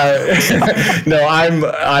 No, I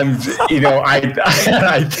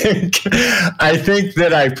think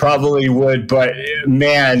that I probably would, but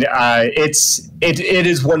man, it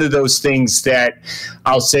is one of those things that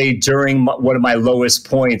I'll say during one of my lowest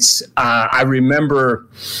points. I remember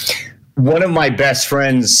one of my best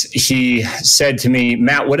friends, he said to me,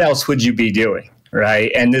 Matt, what else would you be doing?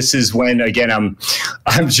 Right. And this is when, again, I'm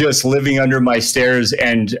just living under my stairs,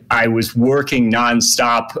 and I was working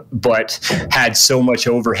nonstop, but had so much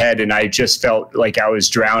overhead, and I just felt like I was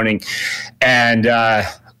drowning. And,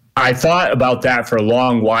 I thought about that for a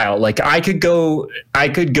long while. Like I could go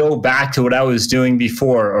back to what I was doing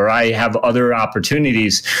before, or I have other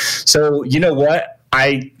opportunities. So you know what?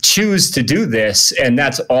 I choose to do this, and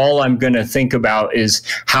that's all I'm going to think about is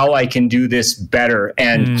how I can do this better.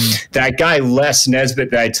 And that guy, Les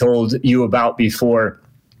Nesbitt, that I told you about before,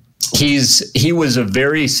 he was a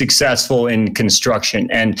very successful in construction,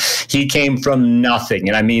 and he came from nothing.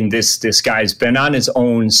 And I mean, this guy's been on his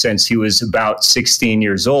own since he was about 16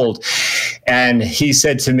 years old. And he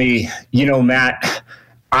said to me, Matt,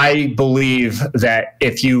 I believe that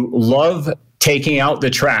if you love taking out the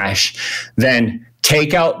trash, then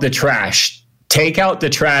take out the trash. Take out the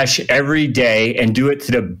trash every day and do it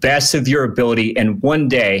to the best of your ability. And one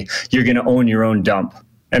day you're going to own your own dump.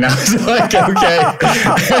 And I was like, okay.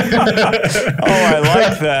 Oh, I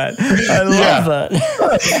like that. I love that.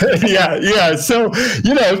 Yeah. So,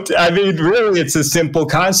 I mean, really, it's a simple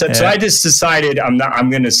concept. Yeah. So I just decided I'm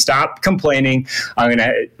going to stop complaining. I'm going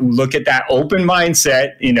to look at that open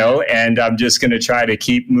mindset, and I'm just going to try to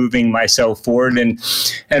keep moving myself forward.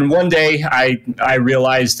 And one day I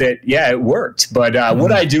realized that, it worked. But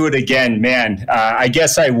would I do it again? Man, I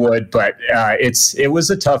guess I would. But it was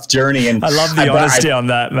a tough journey. And I love the honesty on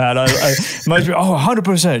that. Matt, most people,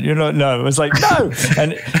 100%, no, it was like, no.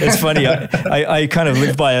 And it's funny, I kind of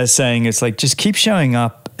live by a saying, it's like, just keep showing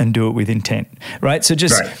up and do it with intent, right? So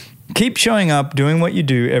just keep showing up, doing what you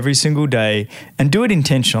do every single day, and do it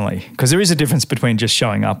intentionally, because there is a difference between just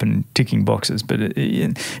showing up and ticking boxes. But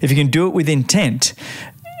if you can do it with intent,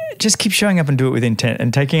 just keep showing up and do it with intent,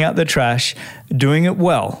 and taking out the trash, doing it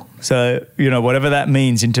well. So, whatever that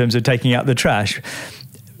means in terms of taking out the trash,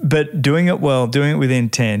 but doing it well, doing it with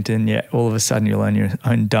intent, and all of a sudden you'll own your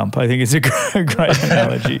own dump. I think it's a great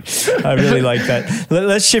analogy. I really like that.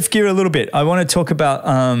 Let's shift gear a little bit. I want to talk about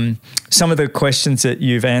some of the questions that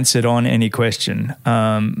you've answered on Any Question.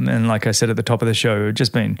 And like I said at the top of the show, it's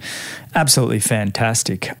just been absolutely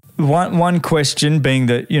fantastic. One question being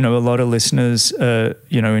that, a lot of listeners,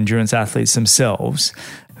 endurance athletes themselves,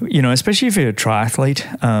 especially if you're a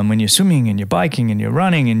triathlete, when you're swimming and you're biking and you're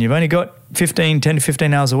running and you've only got 10 to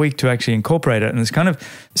 15 hours a week to actually incorporate it. And it's kind of,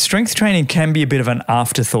 strength training can be a bit of an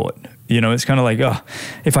afterthought. It's kind of like,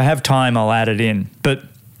 if I have time, I'll add it in. But,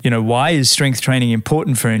 why is strength training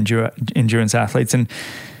important for endurance athletes, and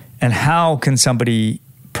how can somebody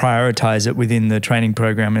prioritize it within the training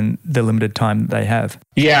program and the limited time that they have?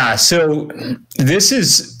 Yeah. So this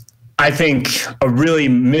is, I think, a really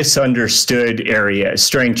misunderstood area,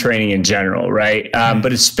 strength training in general, right?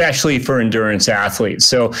 But especially for endurance athletes.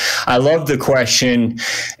 So I love the question.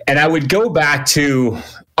 And I would go back to,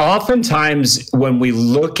 oftentimes when we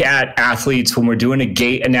look at athletes, when we're doing a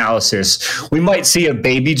gait analysis, we might see a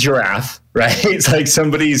baby giraffe, right? It's like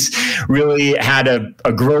somebody's really had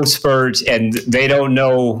a growth spurt and they don't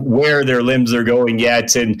know where their limbs are going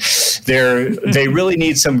yet. And they really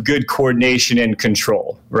need some good coordination and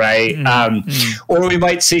control, right? Or we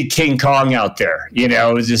might see King Kong out there,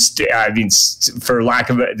 for lack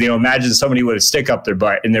of it, imagine somebody with a stick up their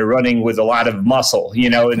butt and they're running with a lot of muscle,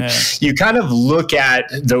 and you kind of look at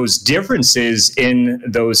those differences in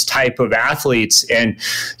those type of athletes and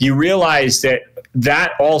you realize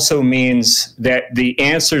that also means that the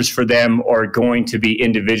answers for them are going to be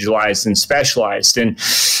individualized and specialized. And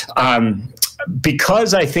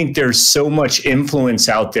because I think there's so much influence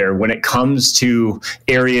out there when it comes to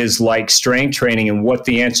areas like strength training and what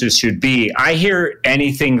the answers should be, I hear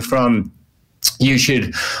anything from you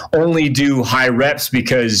should only do high reps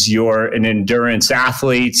because you're an endurance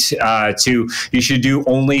athlete, to you should do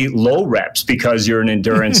only low reps because you're an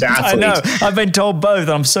endurance athlete. I know. I've been told both.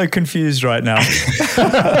 I'm so confused right now.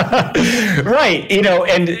 Right.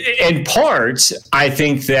 And in part, I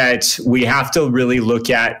think that we have to really look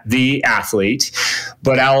at the athlete.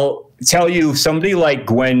 But I'll tell you, somebody like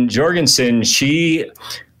Gwen Jorgensen, she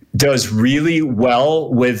does really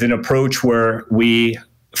well with an approach where we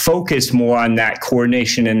focus more on that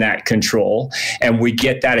coordination and that control, and we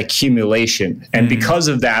get that accumulation. And because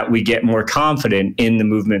of that, we get more confident in the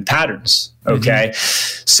movement patterns. Okay.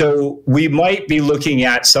 So we might be looking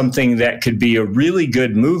at something that could be a really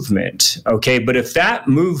good movement. Okay. But if that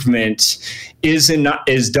movement is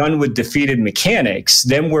done with defeated mechanics,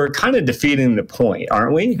 then we're kind of defeating the point,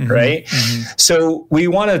 aren't we? Right. So we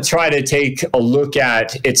want to try to take a look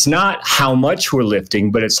at, it's not how much we're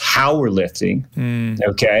lifting, but it's how we're lifting.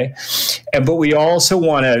 Okay. But we also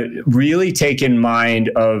want to really take in mind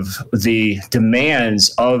of the demands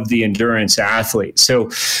of the endurance athlete. So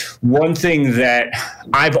one thing that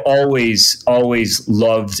I've always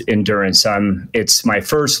loved endurance. It's my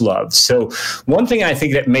first love. So one thing I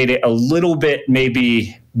think that made it a little bit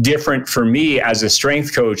maybe different for me as a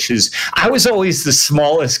strength coach is I was always the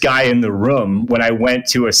smallest guy in the room when I went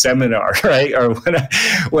to a seminar, right? Or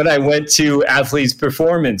when I went to Athletes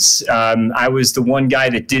Performance, I was the one guy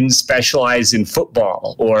that didn't specialize in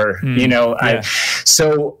football, or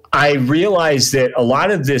so I realized that a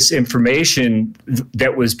lot of this information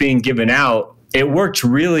that was being given out, it worked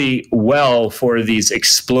really well for these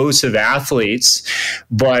explosive athletes,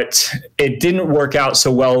 but it didn't work out so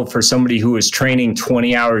well for somebody who was training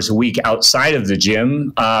 20 hours a week outside of the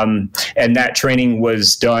gym. And that training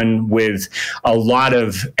was done with a lot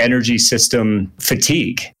of energy system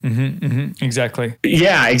fatigue. Exactly.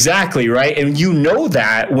 Yeah, exactly. Right. And you know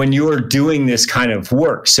that when you're doing this kind of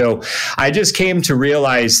work. So I just came to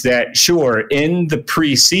realize that, sure, in the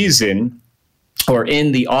preseason, or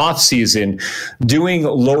in the off season, doing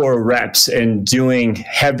lower reps and doing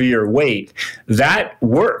heavier weight, that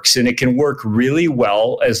works. And it can work really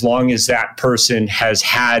well as long as that person has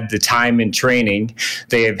had the time in training.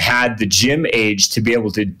 They have had the gym age to be able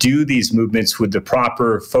to do these movements with the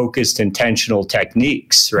proper focused intentional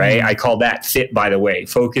techniques, right? I call that FIT, by the way,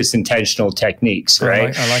 focused intentional techniques,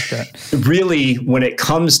 right? I like that. Really, when it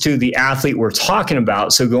comes to the athlete we're talking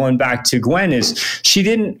about, so going back to Gwen, is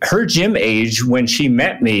her gym age when she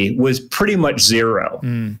met me was pretty much zero,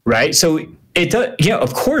 right? So it does,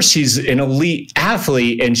 of course she's an elite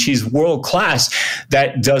athlete and she's world class.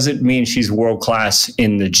 That doesn't mean she's world class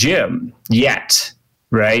in the gym yet,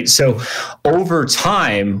 right? So over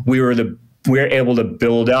time, we were able to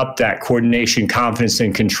build up that coordination, confidence,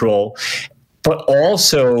 and control, but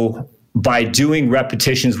also by doing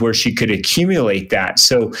repetitions where she could accumulate that.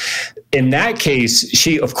 So in that case,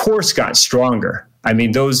 she of course got stronger. I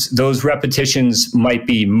mean, those repetitions might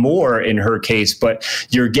be more in her case, but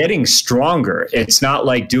you're getting stronger. It's not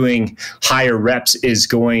like doing higher reps is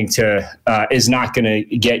not going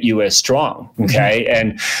to get you as strong. Okay.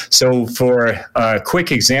 And so for a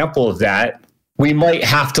quick example of that, we might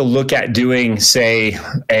have to look at doing, say,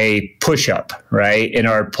 a push-up, right, in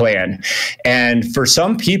our plan. And for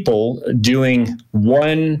some people, doing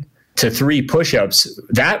 1 to 3 push-ups,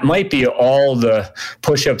 that might be all the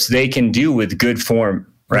push-ups they can do with good form,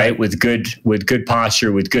 right? With good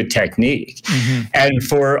posture, with good technique. And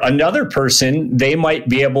for another person, they might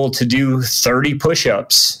be able to do 30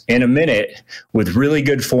 push-ups in a minute with really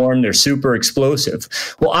good form. They're super explosive.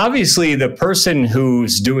 Well, obviously, the person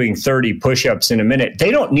who's doing 30 push-ups in a minute,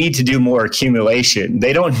 they don't need to do more accumulation.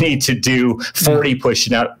 They don't need to do 40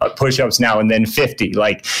 push-ups now and then 50.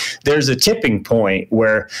 Like, there's a tipping point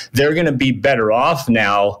where they're going to be better off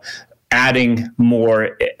now adding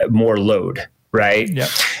more load. Right. Yeah.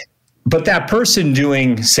 But that person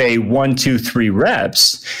doing, say, 1, 2, 3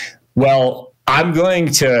 reps, well, I'm going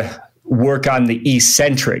to work on the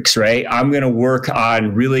eccentrics, right? I'm going to work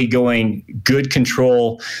on really going good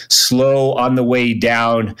control, slow on the way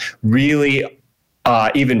down, really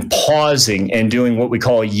even pausing and doing what we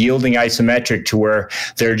call yielding isometric, to where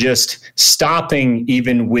they're just stopping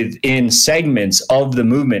even within segments of the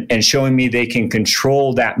movement and showing me they can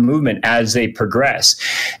control that movement as they progress.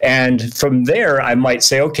 And from there, I might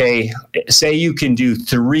say, okay, say you can do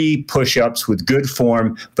 3 push-ups with good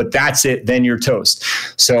form, but that's it, then you're toast.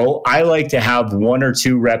 So I like to have 1 or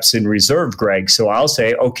 2 reps in reserve, Greg. So I'll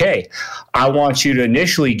say, okay, I want you to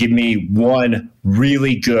initially give me 1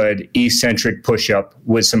 really good eccentric push-up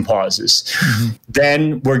with some pauses.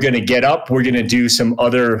 Then we're going to get up. We're going to do some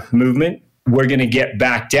other movement. we're going to get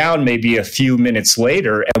back down maybe a few minutes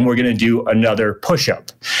later, and we're going to do another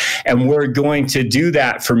push-up. And we're going to do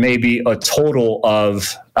that for maybe a total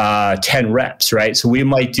of 10 reps, right? So we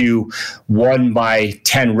might do 1 by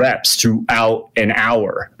 10 reps throughout an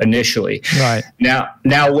hour initially. Right.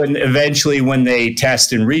 Now when they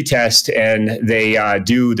test and retest and they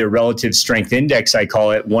do their relative strength index, I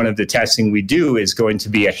call it, one of the testing we do is going to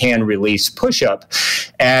be a hand release push-up.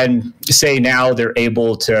 And say now they're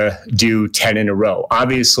able to do 10 in a row.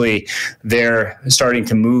 Obviously, they're starting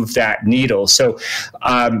to move that needle. So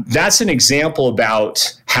that's an example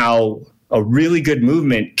about how a really good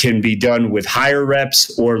movement can be done with higher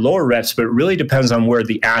reps or lower reps, but it really depends on where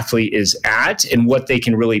the athlete is at and what they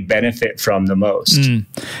can really benefit from the most.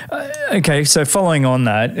 Okay, so following on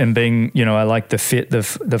that and being, I like the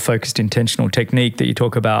focused intentional technique that you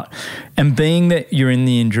talk about, and being that you're in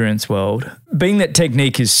the endurance world, being that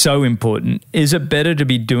technique is so important, is it better to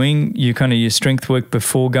be doing your strength work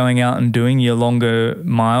before going out and doing your longer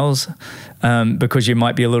miles? Because you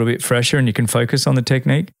might be a little bit fresher and you can focus on the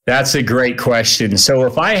technique? That's a great question. So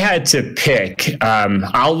if I had to pick,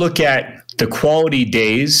 I'll look at the quality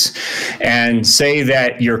days and say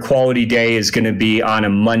that your quality day is going to be on a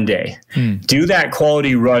Monday. Do that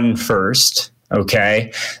quality run first,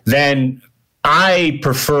 okay? Then I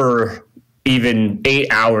prefer even 8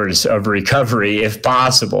 hours of recovery if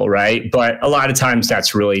possible, right? But a lot of times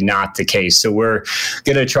that's really not the case. So we're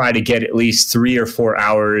going to try to get at least 3 or 4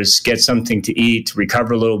 hours, get something to eat,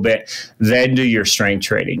 recover a little bit, then do your strength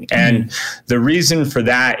training. And the reason for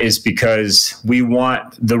that is because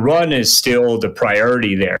the run is still the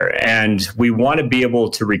priority there, and we want to be able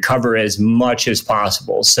to recover as much as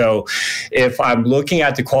possible. So if I'm looking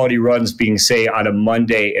at the quality runs being, say, on a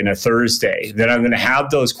Monday and a Thursday, then I'm going to have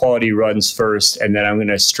those quality runs first, and then I'm going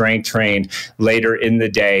to strength train later in the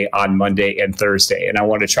day on Monday and Thursday. And I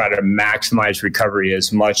want to try to maximize recovery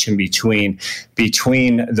as much in between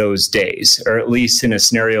those days, or at least in a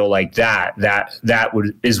scenario like that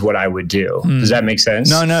is what I would do. Does that make sense?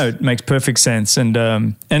 No, it makes perfect sense. And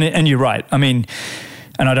you're right. I mean,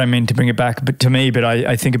 and I don't mean to bring it back but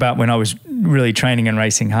I think about when I was really training and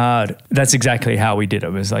racing hard, that's exactly how we did it.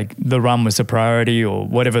 It was like the run was the priority, or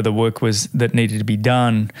whatever the work was that needed to be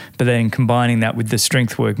done, but then combining that with the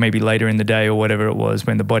strength work maybe later in the day or whatever it was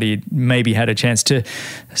when the body maybe had a chance to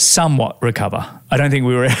somewhat recover. I don't think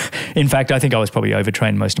we were, in fact, I think I was probably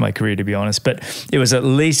overtrained most of my career, to be honest, but it was at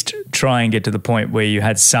least try and get to the point where you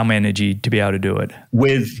had some energy to be able to do it.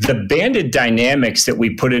 With the banded dynamics that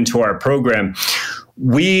we put into our program,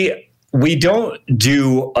 we don't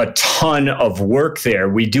do a ton of work there.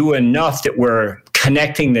 We do enough that we're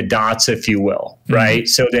connecting the dots, if you will, right?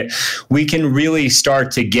 So that we can really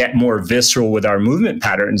start to get more visceral with our movement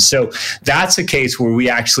patterns. So that's a case where we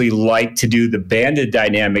actually like to do the banded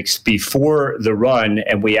dynamics before the run,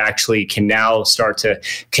 and we actually can now start to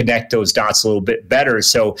connect those dots a little bit better.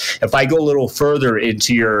 So if I go a little further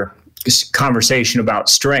into your conversation about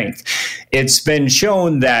strength, it's been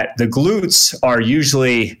shown that the glutes are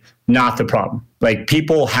usually not the problem. Like,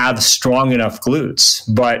 people have strong enough glutes,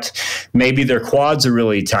 but maybe their quads are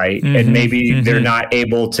really tight, and maybe they're not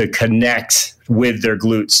able to connect with their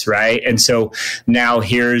glutes, right? And so now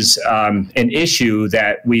here's an issue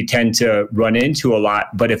that we tend to run into a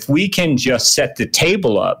lot. But if we can just set the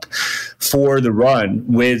table up for the run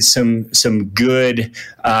with some good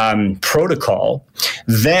protocol,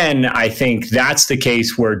 then I think that's the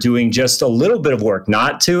case where doing just a little bit of work,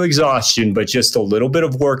 not to exhaustion, but just a little bit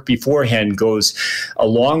of work beforehand goes a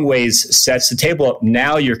long ways, sets the table up.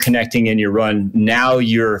 Now you're connecting in your run. Now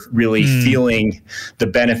you're really feeling the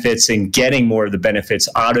benefits and getting more of the benefits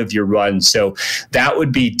out of your run. So that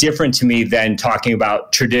would be different to me than talking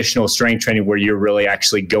about traditional strength training, where you're really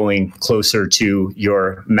actually going closer to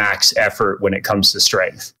your max effort when it comes to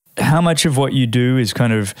strength. How much of what you do is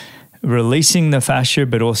kind of releasing the fascia,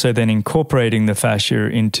 but also then incorporating the fascia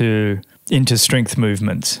into strength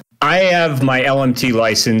movements? I have my LMT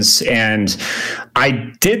license, and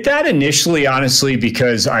I did that initially, honestly,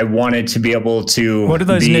 because I wanted to be able to. What do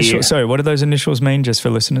those initials mean, just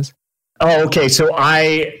for listeners? Oh, okay. So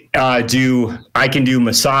I can do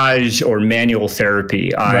massage or manual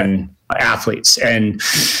therapy on athletes. And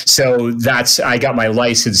so I got my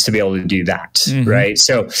license to be able to do that. Right.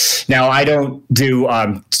 So now I don't do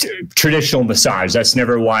traditional massage. That's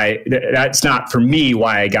not for me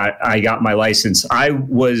why I got my license. I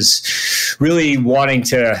was really wanting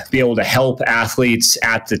to be able to help athletes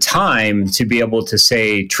at the time to be able to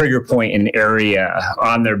say trigger point an area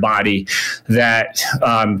on their body that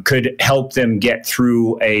could help them get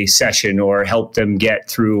through a session or help them get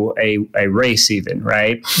through a race even,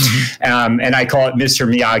 right? And I call it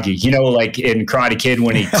Mr. Miyagi, like in Karate Kid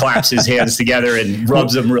when he claps his hands together and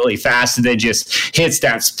rubs them really fast and then just hits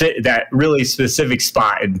that really specific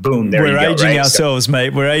spot and boom, there you go. We're aging ourselves,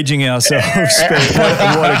 mate. We're aging ourselves.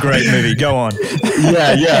 What a great movie. Go on.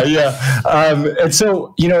 Yeah. And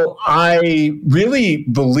so, I really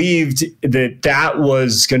believed that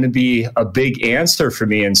was going to be a big answer for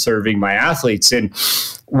me in serving my athletes. And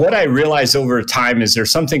what I realized over time is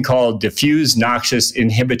there's something called diffuse noxious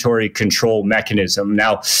inhibitory control mechanism.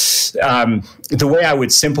 Now, the way I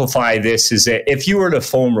would simplify this is that if you were to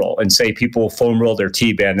foam roll and say people foam roll their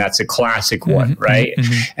T-band, that's a classic one, right?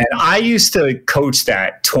 And I used to coach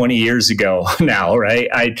that 20 years ago now, right?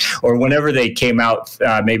 Or whenever they came out,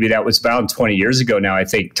 maybe that was about 20 years ago now, I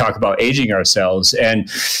think, talk about aging ourselves. And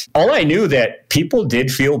all I knew that people did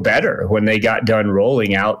feel better when they got done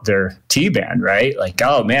rolling out their T-band, right? Like,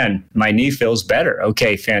 oh man, my knee feels better.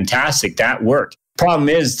 Okay, fantastic. That worked. Problem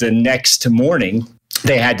is the next morning,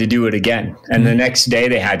 they had to do it again. And the next day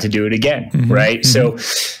they had to do it again, right? So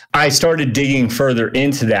I started digging further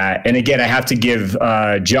into that. And again, I have to give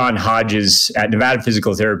John Hodges at Nevada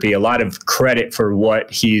Physical Therapy a lot of credit for what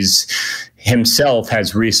he's himself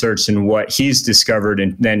has researched and what he's discovered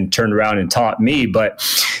and then turned around and taught me. But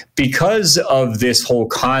because of this whole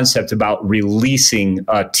concept about releasing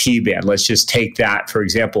a T-band, let's just take that, for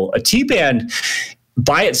example, a T-band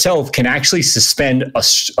by itself can actually suspend a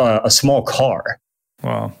small car.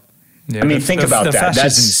 Wow. Yeah, I mean, think about that.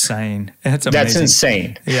 That's insane. That's amazing. That's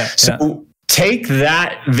insane. Yeah. So take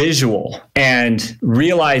that visual and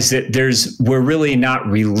realize that we're really not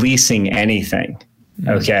releasing anything.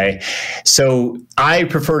 Okay. So I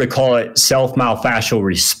prefer to call it self-myofascial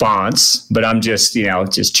response, but I'm just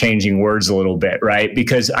changing words a little bit, right?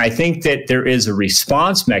 Because I think that there is a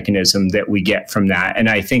response mechanism that we get from that. And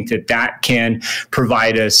I think that can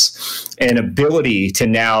provide us an ability to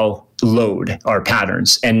now load our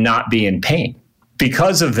patterns and not be in pain.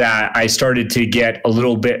 Because of that, I started to get a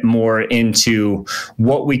little bit more into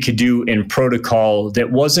what we could do in protocol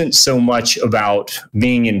that wasn't so much about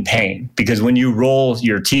being in pain. Because when you roll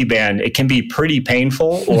your T-band, it can be pretty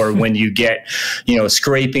painful, or when you get,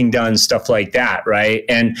 scraping done, stuff like that, right?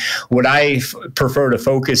 And what I prefer to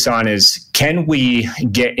focus on is, can we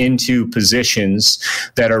get into positions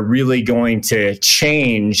that are really going to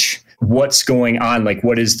change what's going on, like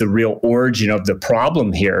what is the real origin of the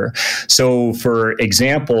problem here? So for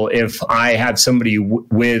example, if I have somebody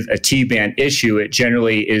with a T-band issue, it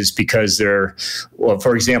generally is because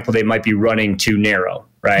for example, they might be running too narrow,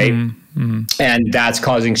 right? And that's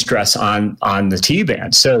causing stress on the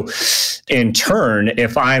T-band. So in turn,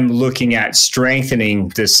 if I'm looking at strengthening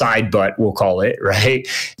the side butt, we'll call it, right?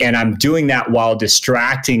 And I'm doing that while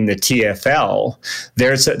distracting the TFL,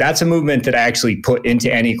 that's a movement that I actually put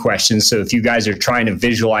into any questions. So if you guys are trying to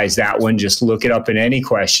visualize that one, just look it up in any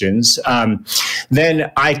questions.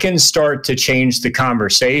 Then I can start to change the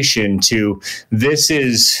conversation to, this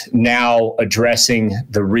is now addressing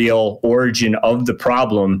the real origin of the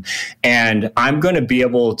problem. And I'm going to be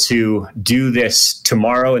able to do this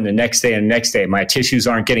tomorrow and the next day and the next day. My tissues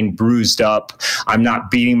aren't getting bruised up. I'm not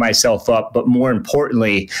beating myself up. But more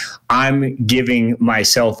importantly, I'm giving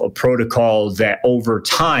myself a protocol that over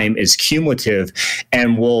time is cumulative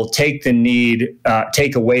and will take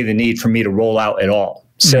away the need for me to roll out at all.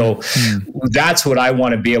 So that's what I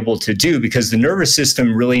want to be able to do, because the nervous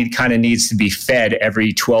system really kind of needs to be fed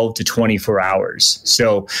every 12 to 24 hours.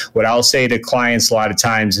 So what I'll say to clients a lot of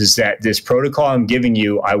times is that this protocol I'm giving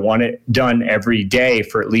you, I want it done every day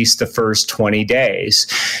for at least the first 20 days.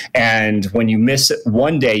 And when you miss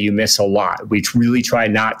one day, you miss a lot. We really try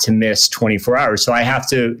not to miss 24 hours. So I have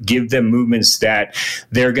to give them movements that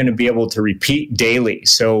they're going to be able to repeat daily.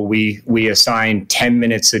 So we assign 10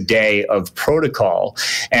 minutes a day of protocol.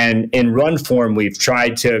 And in run form, we've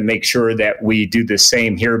tried to make sure that we do the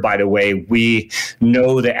same here. By the way, we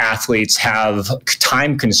know that athletes have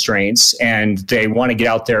time constraints and they want to get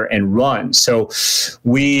out there and run. So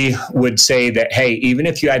we would say that, hey, even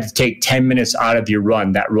if you had to take 10 minutes out of your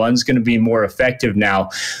run, that run's going to be more effective now.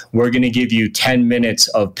 We're going to give you 10 minutes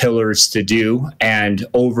of pillars to do. And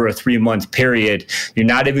over a 3-month period, you're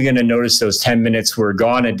not even going to notice those 10 minutes were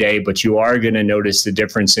gone a day, but you are going to notice the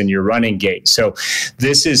difference in your running gait. So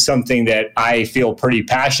this is something that I feel pretty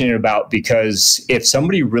passionate about, because if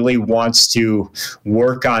somebody really wants to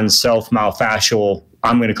work on self-myofascial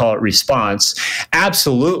I'm going to call it response,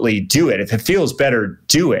 absolutely do it. If it feels better,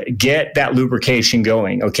 do it. Get that lubrication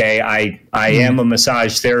going. Okay. I am a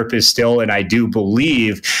massage therapist still, and I do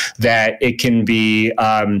believe that it can be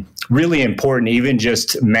really important, even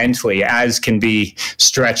just mentally, as can be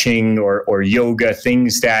stretching or yoga,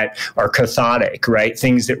 things that are cathartic, right?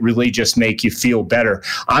 Things that really just make you feel better.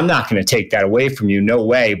 I'm not going to take that away from you. No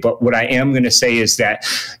way. But what I am going to say is that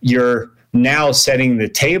you're now setting the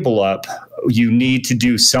table up. You need to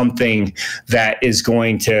do something that is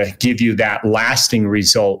going to give you that lasting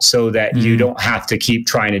result so that you don't have to keep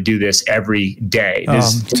trying to do this every day.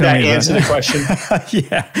 Did that answer the question?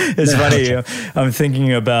 Yeah, it's funny. I'm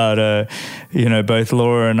thinking about, both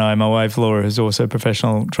Laura and I, my wife Laura, who's also a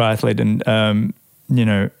professional triathlete, and,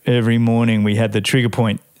 every morning we had the trigger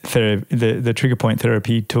point the trigger point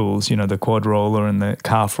therapy tools, the quad roller and the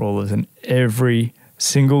calf rollers, and every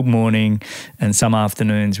single morning and some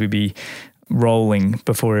afternoons we'd be rolling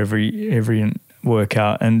before every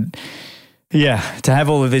workout. And yeah, to have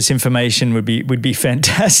all of this information would be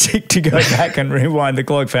fantastic to go back and rewind the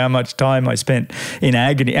clock for how much time I spent in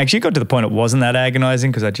agony. Actually, it got to the point it wasn't that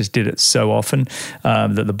agonizing because I just did it so often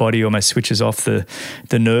that the body almost switches off the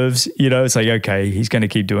nerves. It's like, okay, he's going to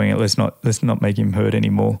keep doing it. Let's not make him hurt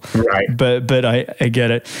anymore. Right. But I get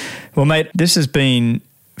it. Well, mate, this has been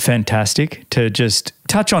fantastic to just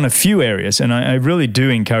touch on a few areas. And I really do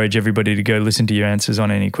encourage everybody to go listen to your answers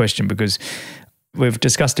on any question, because we've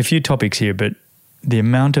discussed a few topics here, but the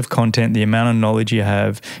amount of content, the amount of knowledge you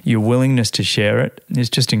have, your willingness to share it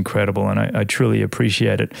is just incredible, and I truly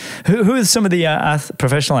appreciate it. Who are some of the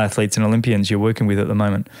professional athletes and Olympians you're working with at the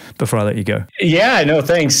moment, before I let you go? Yeah, no,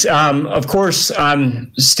 thanks. Of course,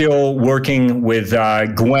 I'm still working with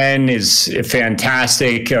Gwen, is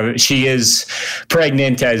fantastic. She is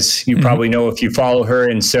pregnant, as you probably know if you follow her.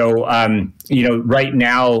 And so, right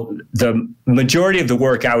now, the majority of the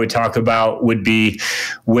work I would talk about would be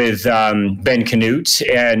with Ben Canute.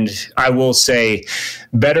 And I will say,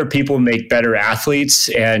 better people make better athletes.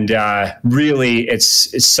 And really,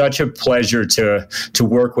 it's such a pleasure to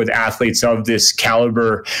work with athletes of this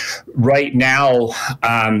caliber. Right now,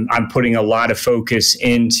 I'm putting a lot of focus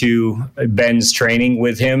into Ben's training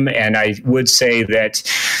with him. And I would say that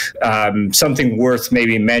something worth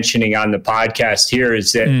maybe mentioning on the podcast here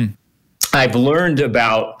is that I've learned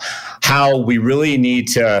about how we really need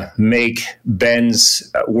to make Ben's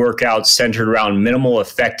workouts centered around minimal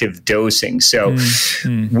effective dosing. So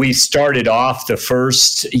we started off the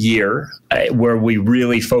first year where we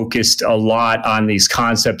really focused a lot on these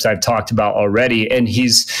concepts I've talked about already. And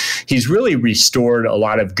he's really restored a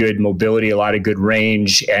lot of good mobility, a lot of good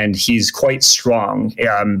range, and he's quite strong.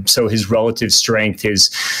 So his relative strength is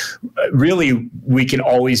really, we can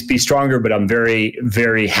always be stronger, but I'm very,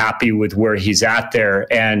 very happy with where he's at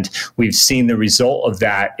there. And we've seen the result of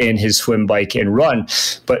that in his swim, bike, and run.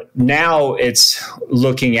 But now it's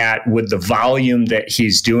looking at, with the volume that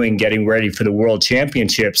he's doing, getting ready for the World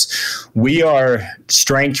Championships, we are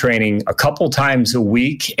strength training a couple times a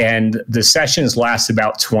week, and the sessions last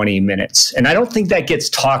about 20 minutes. And I don't think that gets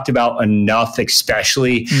talked about enough,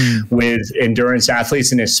 especially with endurance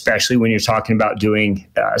athletes, and especially when you're talking about doing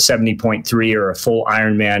 70.3 or a full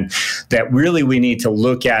Ironman, that really we need to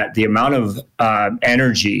look at the amount of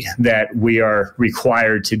energy that we are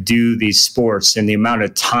required to do these sports and the amount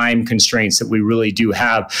of time constraints that we really do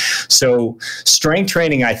have. So strength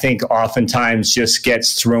training, I think, oftentimes just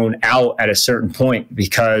gets thrown out at a certain point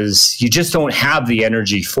because you just don't have the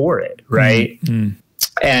energy for it, right?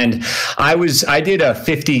 And I did a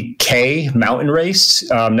 50K mountain race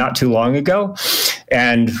not too long ago.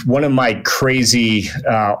 And one of my crazy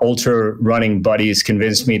ultra running buddies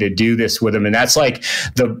convinced me to do this with him. And that's like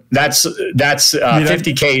that's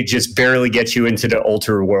 50K just barely gets you into the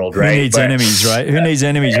ultra world, right? Who needs enemies, right? Who needs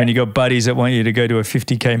enemies when you got buddies that want you to go to a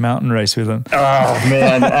 50K mountain race with them? Oh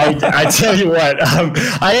man, I tell you what,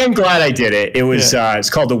 I am glad I did it. It was it's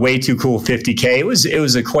called the Way Too Cool 50K. It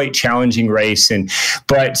was a quite challenging race,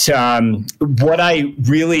 but what I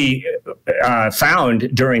really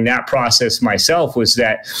found during that process myself was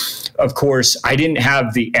that, of course, I didn't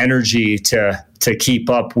have the energy to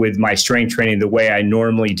keep up with my strength training the way I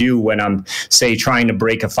normally do when I'm, say, trying to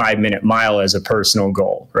break a 5-minute mile as a personal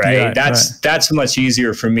goal, right? That's much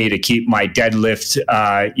easier for me to keep my deadlift,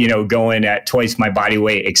 going at twice my body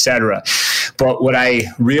weight, etc. But what I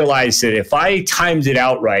realized that if I timed it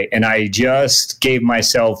out right and I just gave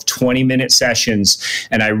myself 20-minute sessions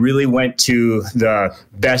and I really went to the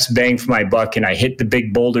best bang for my buck and I hit the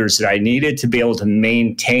big boulders that I needed to be able to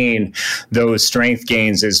maintain those strength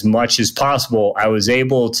gains as much as possible, level, I was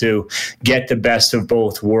able to get the best of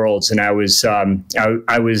both worlds. And I was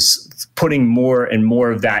putting more and more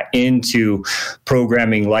of that into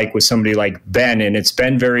programming, like with somebody like Ben, and it's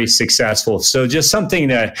been very successful. So just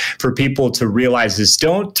something for people to realize is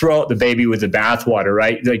don't throw out the baby with the bathwater,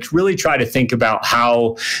 right? Like really try to think about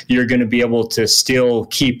how you're going to be able to still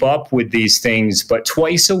keep up with these things, but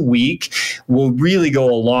twice a week will really go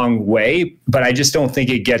a long way. But I just don't think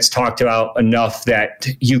it gets talked about enough that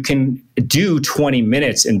you can do 20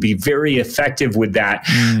 minutes and be very effective with that.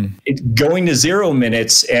 Going to 0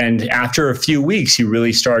 minutes, and after a few weeks, you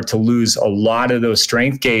really start to lose a lot of those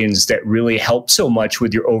strength gains that really help so much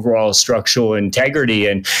with your overall structural integrity.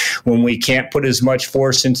 And when we can't put as much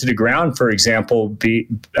force into the ground, for example,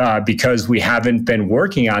 because we haven't been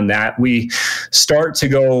working on that, we start to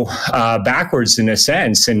go backwards in a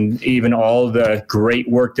sense. And even all the great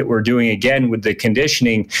work that we're doing again with the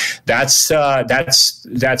conditioning, that's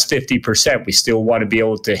 50%. We still want to be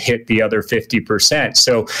able to hit the other 50%.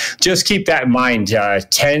 So just keep that in mind.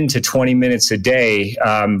 10 to 20 minutes a day,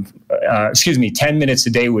 10 minutes a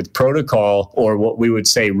day with protocol, or what we would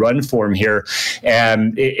say run form here.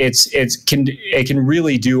 And it can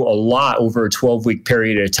really do a lot over a 12-week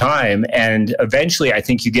period of time. And eventually, I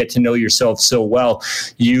think you get to know yourself so well,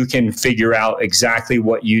 you can figure out exactly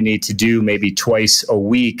what you need to do maybe twice a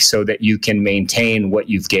week so that you can maintain what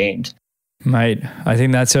you've gained. Mate, I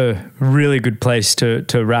think that's a really good place to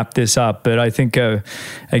wrap this up. But I think,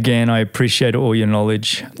 again, I appreciate all your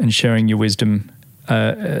knowledge and sharing your wisdom.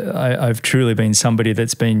 I've truly been somebody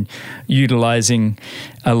that's been utilizing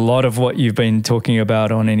a lot of what you've been talking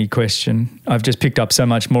about on Any Question. I've just picked up so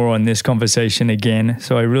much more on this conversation again.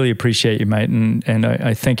 So I really appreciate you, mate. And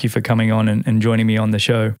I thank you for coming on and joining me on the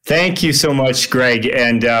show. Thank you so much, Greg.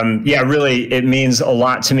 And really, it means a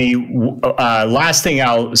lot to me. Last thing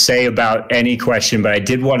I'll say about Any Question, but I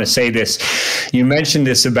did want to say this. You mentioned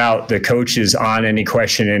this about the coaches on Any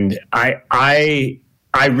Question. And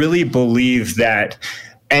I really believe that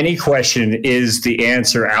Any Question is the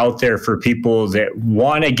answer out there for people that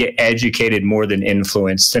want to get educated more than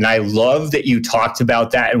influenced. And I love that you talked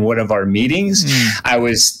about that in one of our meetings. I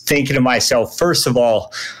was thinking to myself, first of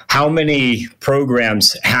all, how many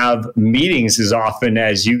programs have meetings as often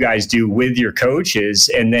as you guys do with your coaches?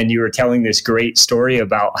 And then you were telling this great story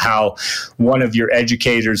about how one of your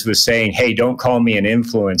educators was saying, hey, don't call me an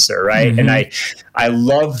influencer, right? And I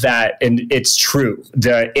love that. And it's true.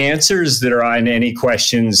 The answers that are on Any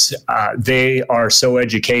Questions, they are so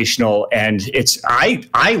educational. And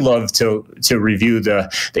I love to review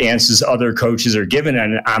the answers other coaches are given.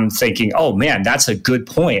 And I'm thinking, oh man, that's a good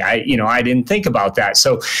point. I didn't think about that.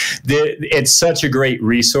 So it's such a great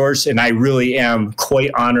resource, and I really am quite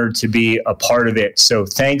honored to be a part of it. So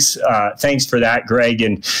thanks for that, Greg.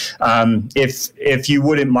 And if you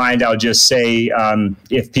wouldn't mind, I'll just say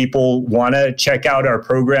if people want to check out our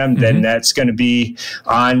program, then that's going to be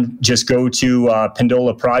on. Just go to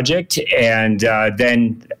Pendola Project, and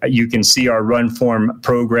then you can see our Run Form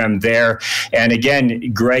program there. And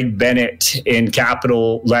again, Greg Bennett in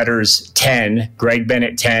capital letters 10, Greg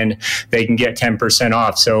Bennett 10. They can get 10%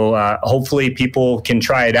 off. So hopefully people can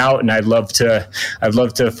try it out, and I'd love to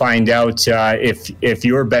find out if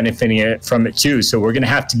you're benefiting from it too. So we're going to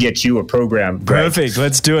have to get you a program, Greg. Perfect.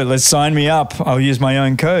 Let's do it. Let's sign me up. I'll use my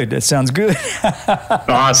own code. That sounds good.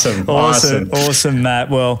 Awesome, Matt.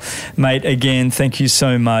 Well, mate, again, thank you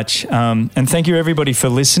so much, and thank you everybody for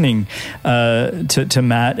listening to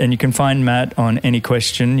Matt. And you can find Matt on Any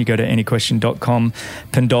Question. You go to anyquestion.com,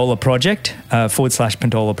 Pendola Project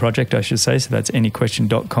 /Pendola Project, I should say. So that's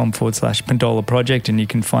anyquestion.com /Pendola Project, and you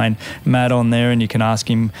can find Matt on there, and you can ask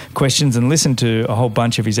him questions and listen to a whole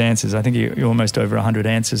bunch of his answers. I think you're almost over 100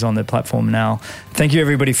 answers on the platform now. Thank you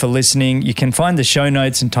everybody for listening. You can find the show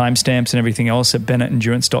notes and timestamps and everything else at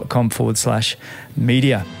bennettendurance.com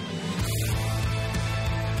 /media.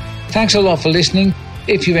 Thanks a lot for listening.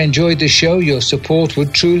 If you've enjoyed the show, your support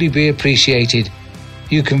would truly be appreciated.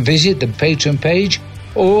 You can visit the Patreon page,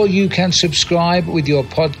 or you can subscribe with your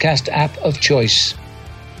podcast app of choice.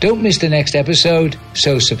 Don't miss the next episode,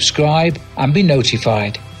 so subscribe and be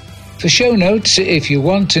notified. For show notes, if you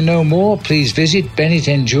want to know more, please visit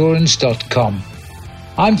bennettendurance.com.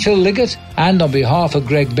 I'm Phil Liggett, and on behalf of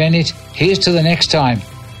Greg Bennett, here's to the next time,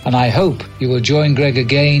 and I hope you will join Greg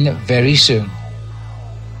again very soon.